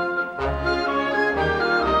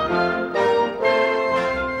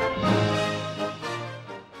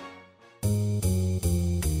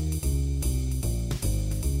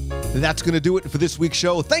 That's going to do it for this week's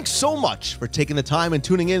show. Thanks so much for taking the time and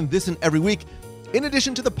tuning in this and every week. In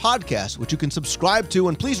addition to the podcast, which you can subscribe to,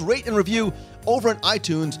 and please rate and review over on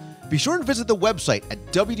iTunes, be sure to visit the website at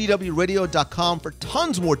WDWRadio.com for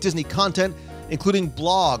tons more Disney content, including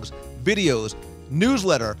blogs, videos,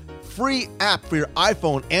 newsletter, free app for your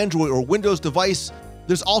iPhone, Android, or Windows device.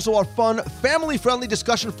 There's also our fun, family-friendly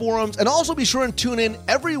discussion forums, and also be sure and tune in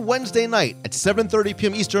every Wednesday night at 7:30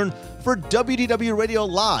 p.m. Eastern for WDW Radio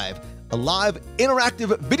Live, a live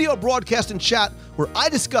interactive video broadcast and chat where I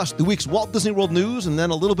discuss the week's Walt Disney World news and then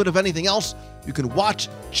a little bit of anything else. You can watch,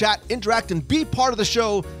 chat, interact, and be part of the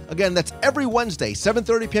show. Again, that's every Wednesday,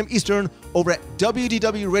 7:30 p.m. Eastern over at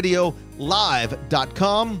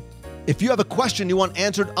WDWRadioLive.com. If you have a question you want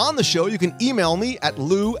answered on the show, you can email me at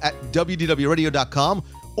lou@WDWRadio.com.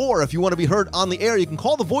 Or if you want to be heard on the air, you can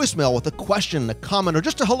call the voicemail with a question, a comment, or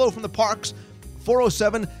just a hello from the parks,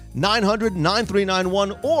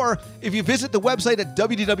 407-900-9391. Or if you visit the website at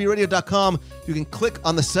WDWRadio.com, you can click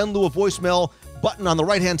on the Send Lou a Voicemail button on the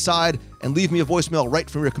right-hand side and leave me a voicemail right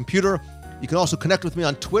from your computer. You can also connect with me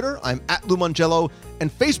on Twitter. I'm at Lou Mongello, and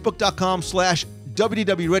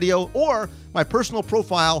Facebook.com/WDW Radio, or my personal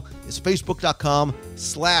profile is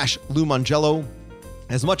Facebook.com/Lou Mongello.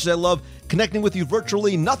 As much as I love connecting with you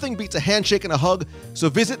virtually, nothing beats a handshake and a hug. So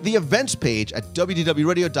visit the events page at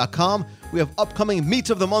WDWRadio.com. We have upcoming Meets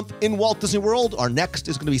of the Month in Walt Disney World. Our next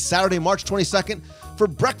is going to be Saturday, March 22nd for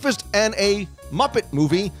breakfast and a Muppet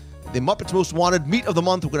movie. The Muppets Most Wanted Meet of the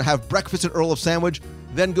Month. We're going to have breakfast at Earl of Sandwich,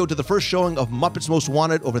 then go to the first showing of Muppets Most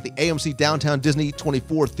Wanted over at the AMC Downtown Disney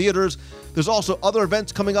 24 theaters. There's also other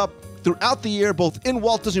events coming up throughout the year, both in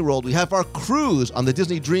Walt Disney World. We have our cruise on the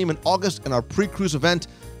Disney Dream in August and our pre-cruise event.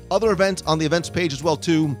 Other events on the events page as well,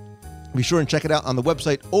 too. Be sure and check it out on the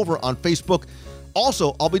website over on Facebook.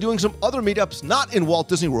 Also, I'll be doing some other meetups not in Walt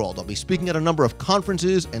Disney World. I'll be speaking at a number of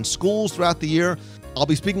conferences and schools throughout the year. I'll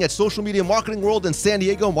be speaking at Social Media Marketing World in San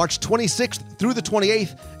Diego, March 26th through the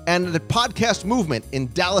 28th, and at the Podcast Movement in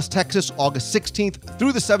Dallas, Texas, August 16th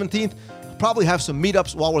through the 17th. I'll probably have some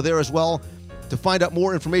meetups while we're there as well. To find out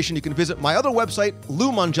more information, you can visit my other website,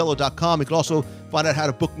 LouMongello.com. You can also find out how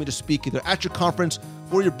to book me to speak either at your conference,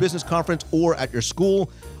 for your business conference, or at your school.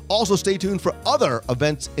 Also, stay tuned for other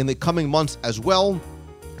events in the coming months as well.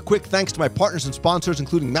 A quick thanks to my partners and sponsors,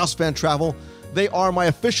 including Mousefan Travel. They are my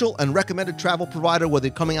official and recommended travel provider, whether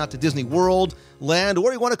you're coming out to Disney World, Land,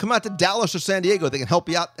 or you want to come out to Dallas or San Diego. They can help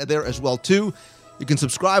you out there as well, too. You can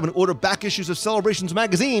subscribe and order back issues of Celebrations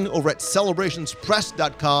Magazine over at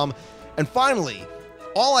celebrationspress.com. And finally,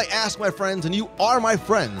 all I ask, my friends, and you are my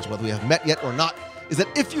friends, whether we have met yet or not, is that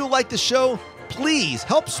if you like the show, please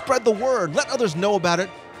help spread the word. Let others know about it.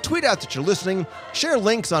 tweet out that you're listening, share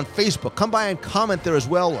links on Facebook, come by and comment there as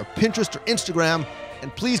well, or Pinterest or Instagram,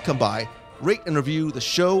 and please come by, rate and review the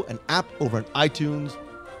show and app over on iTunes.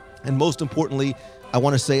 And most importantly, I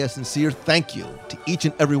want to say a sincere thank you to each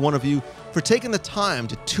and every one of you for taking the time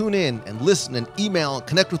to tune in and listen and email and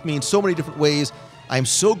connect with me in so many different ways. I am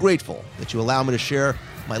so grateful that you allow me to share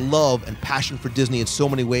my love and passion for Disney in so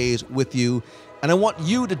many ways with you. And I want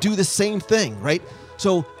you to do the same thing, right?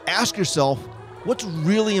 So ask yourself, what's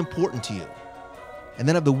really important to you? And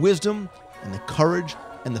then have the wisdom and the courage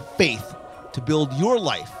and the faith to build your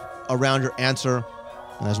life around your answer.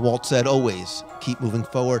 And as Walt said, always keep moving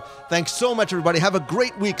forward. Thanks so much, everybody. Have a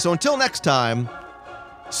great week. So until next time,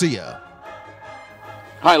 see ya.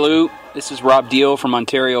 Hi, Lou. This is Rob Dio from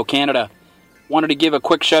Ontario, Canada. Wanted to give a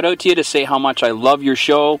quick shout out to you to say how much I love your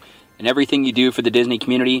show and everything you do for the Disney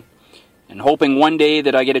community, and hoping one day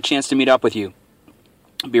that I get a chance to meet up with you.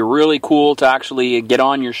 It'd be really cool to actually get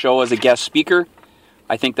on your show as a guest speaker.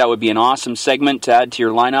 I think that would be an awesome segment to add to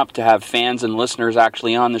your lineup, to have fans and listeners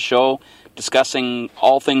actually on the show discussing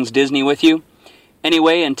all things Disney with you.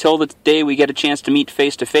 Anyway, until the day we get a chance to meet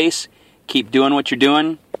face to face, keep doing what you're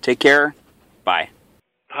doing. Take care. Bye.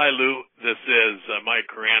 Hi, Lou. This is Mike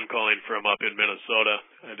Coran calling from up in Minnesota.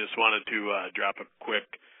 I just wanted to drop a quick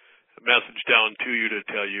message down to you to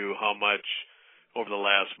tell you how much over the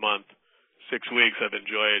last month, 6 weeks, I've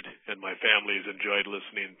enjoyed, and my family's enjoyed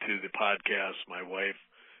listening to the podcast. My wife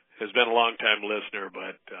has been a long-time listener,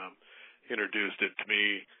 but introduced it to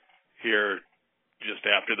me here just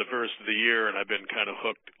after the first of the year, and I've been kind of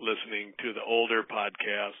hooked listening to the older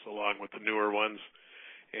podcasts along with the newer ones.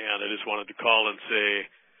 And I just wanted to call and say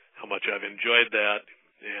how much I've enjoyed that,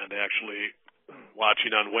 and actually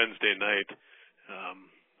watching on Wednesday night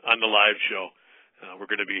on the live show. We're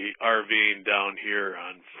going to be RVing down here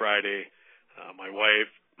on Friday. My wife,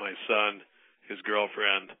 my son, his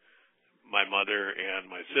girlfriend, my mother, and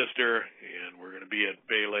my sister, and we're going to be at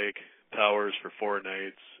Bay Lake Towers for 4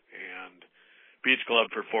 nights and Beach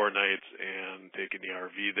Club for 4 nights, and taking the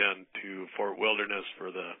RV then to Fort Wilderness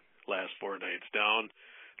for the last 4 nights down.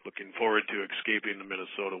 Looking forward to escaping the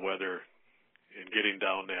Minnesota weather and getting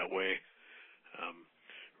down that way.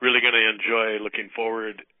 Really going to enjoy looking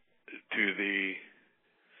forward to the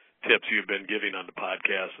tips you've been giving on the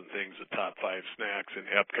podcast and things, the top 5 snacks in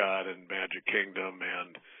Epcot and Magic Kingdom,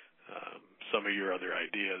 and some of your other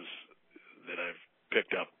ideas that I've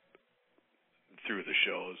picked up through the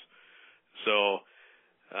shows. So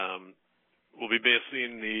we'll be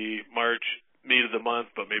missing the March meet of the month,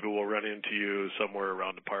 but maybe we'll run into you somewhere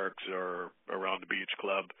around the parks or around the Beach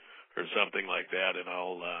Club or something like that, and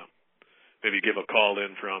I'll maybe give a call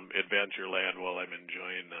in from Adventureland while I'm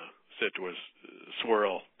enjoying Citrus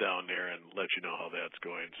Swirl down there and let you know how that's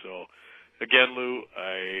going. So again, Lou,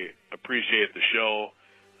 I appreciate the show.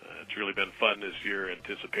 It's really been fun this year,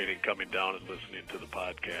 anticipating coming down and listening to the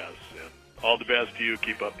podcast. And all the best to you.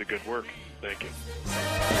 Keep up the good work. Thank you.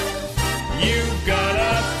 You've got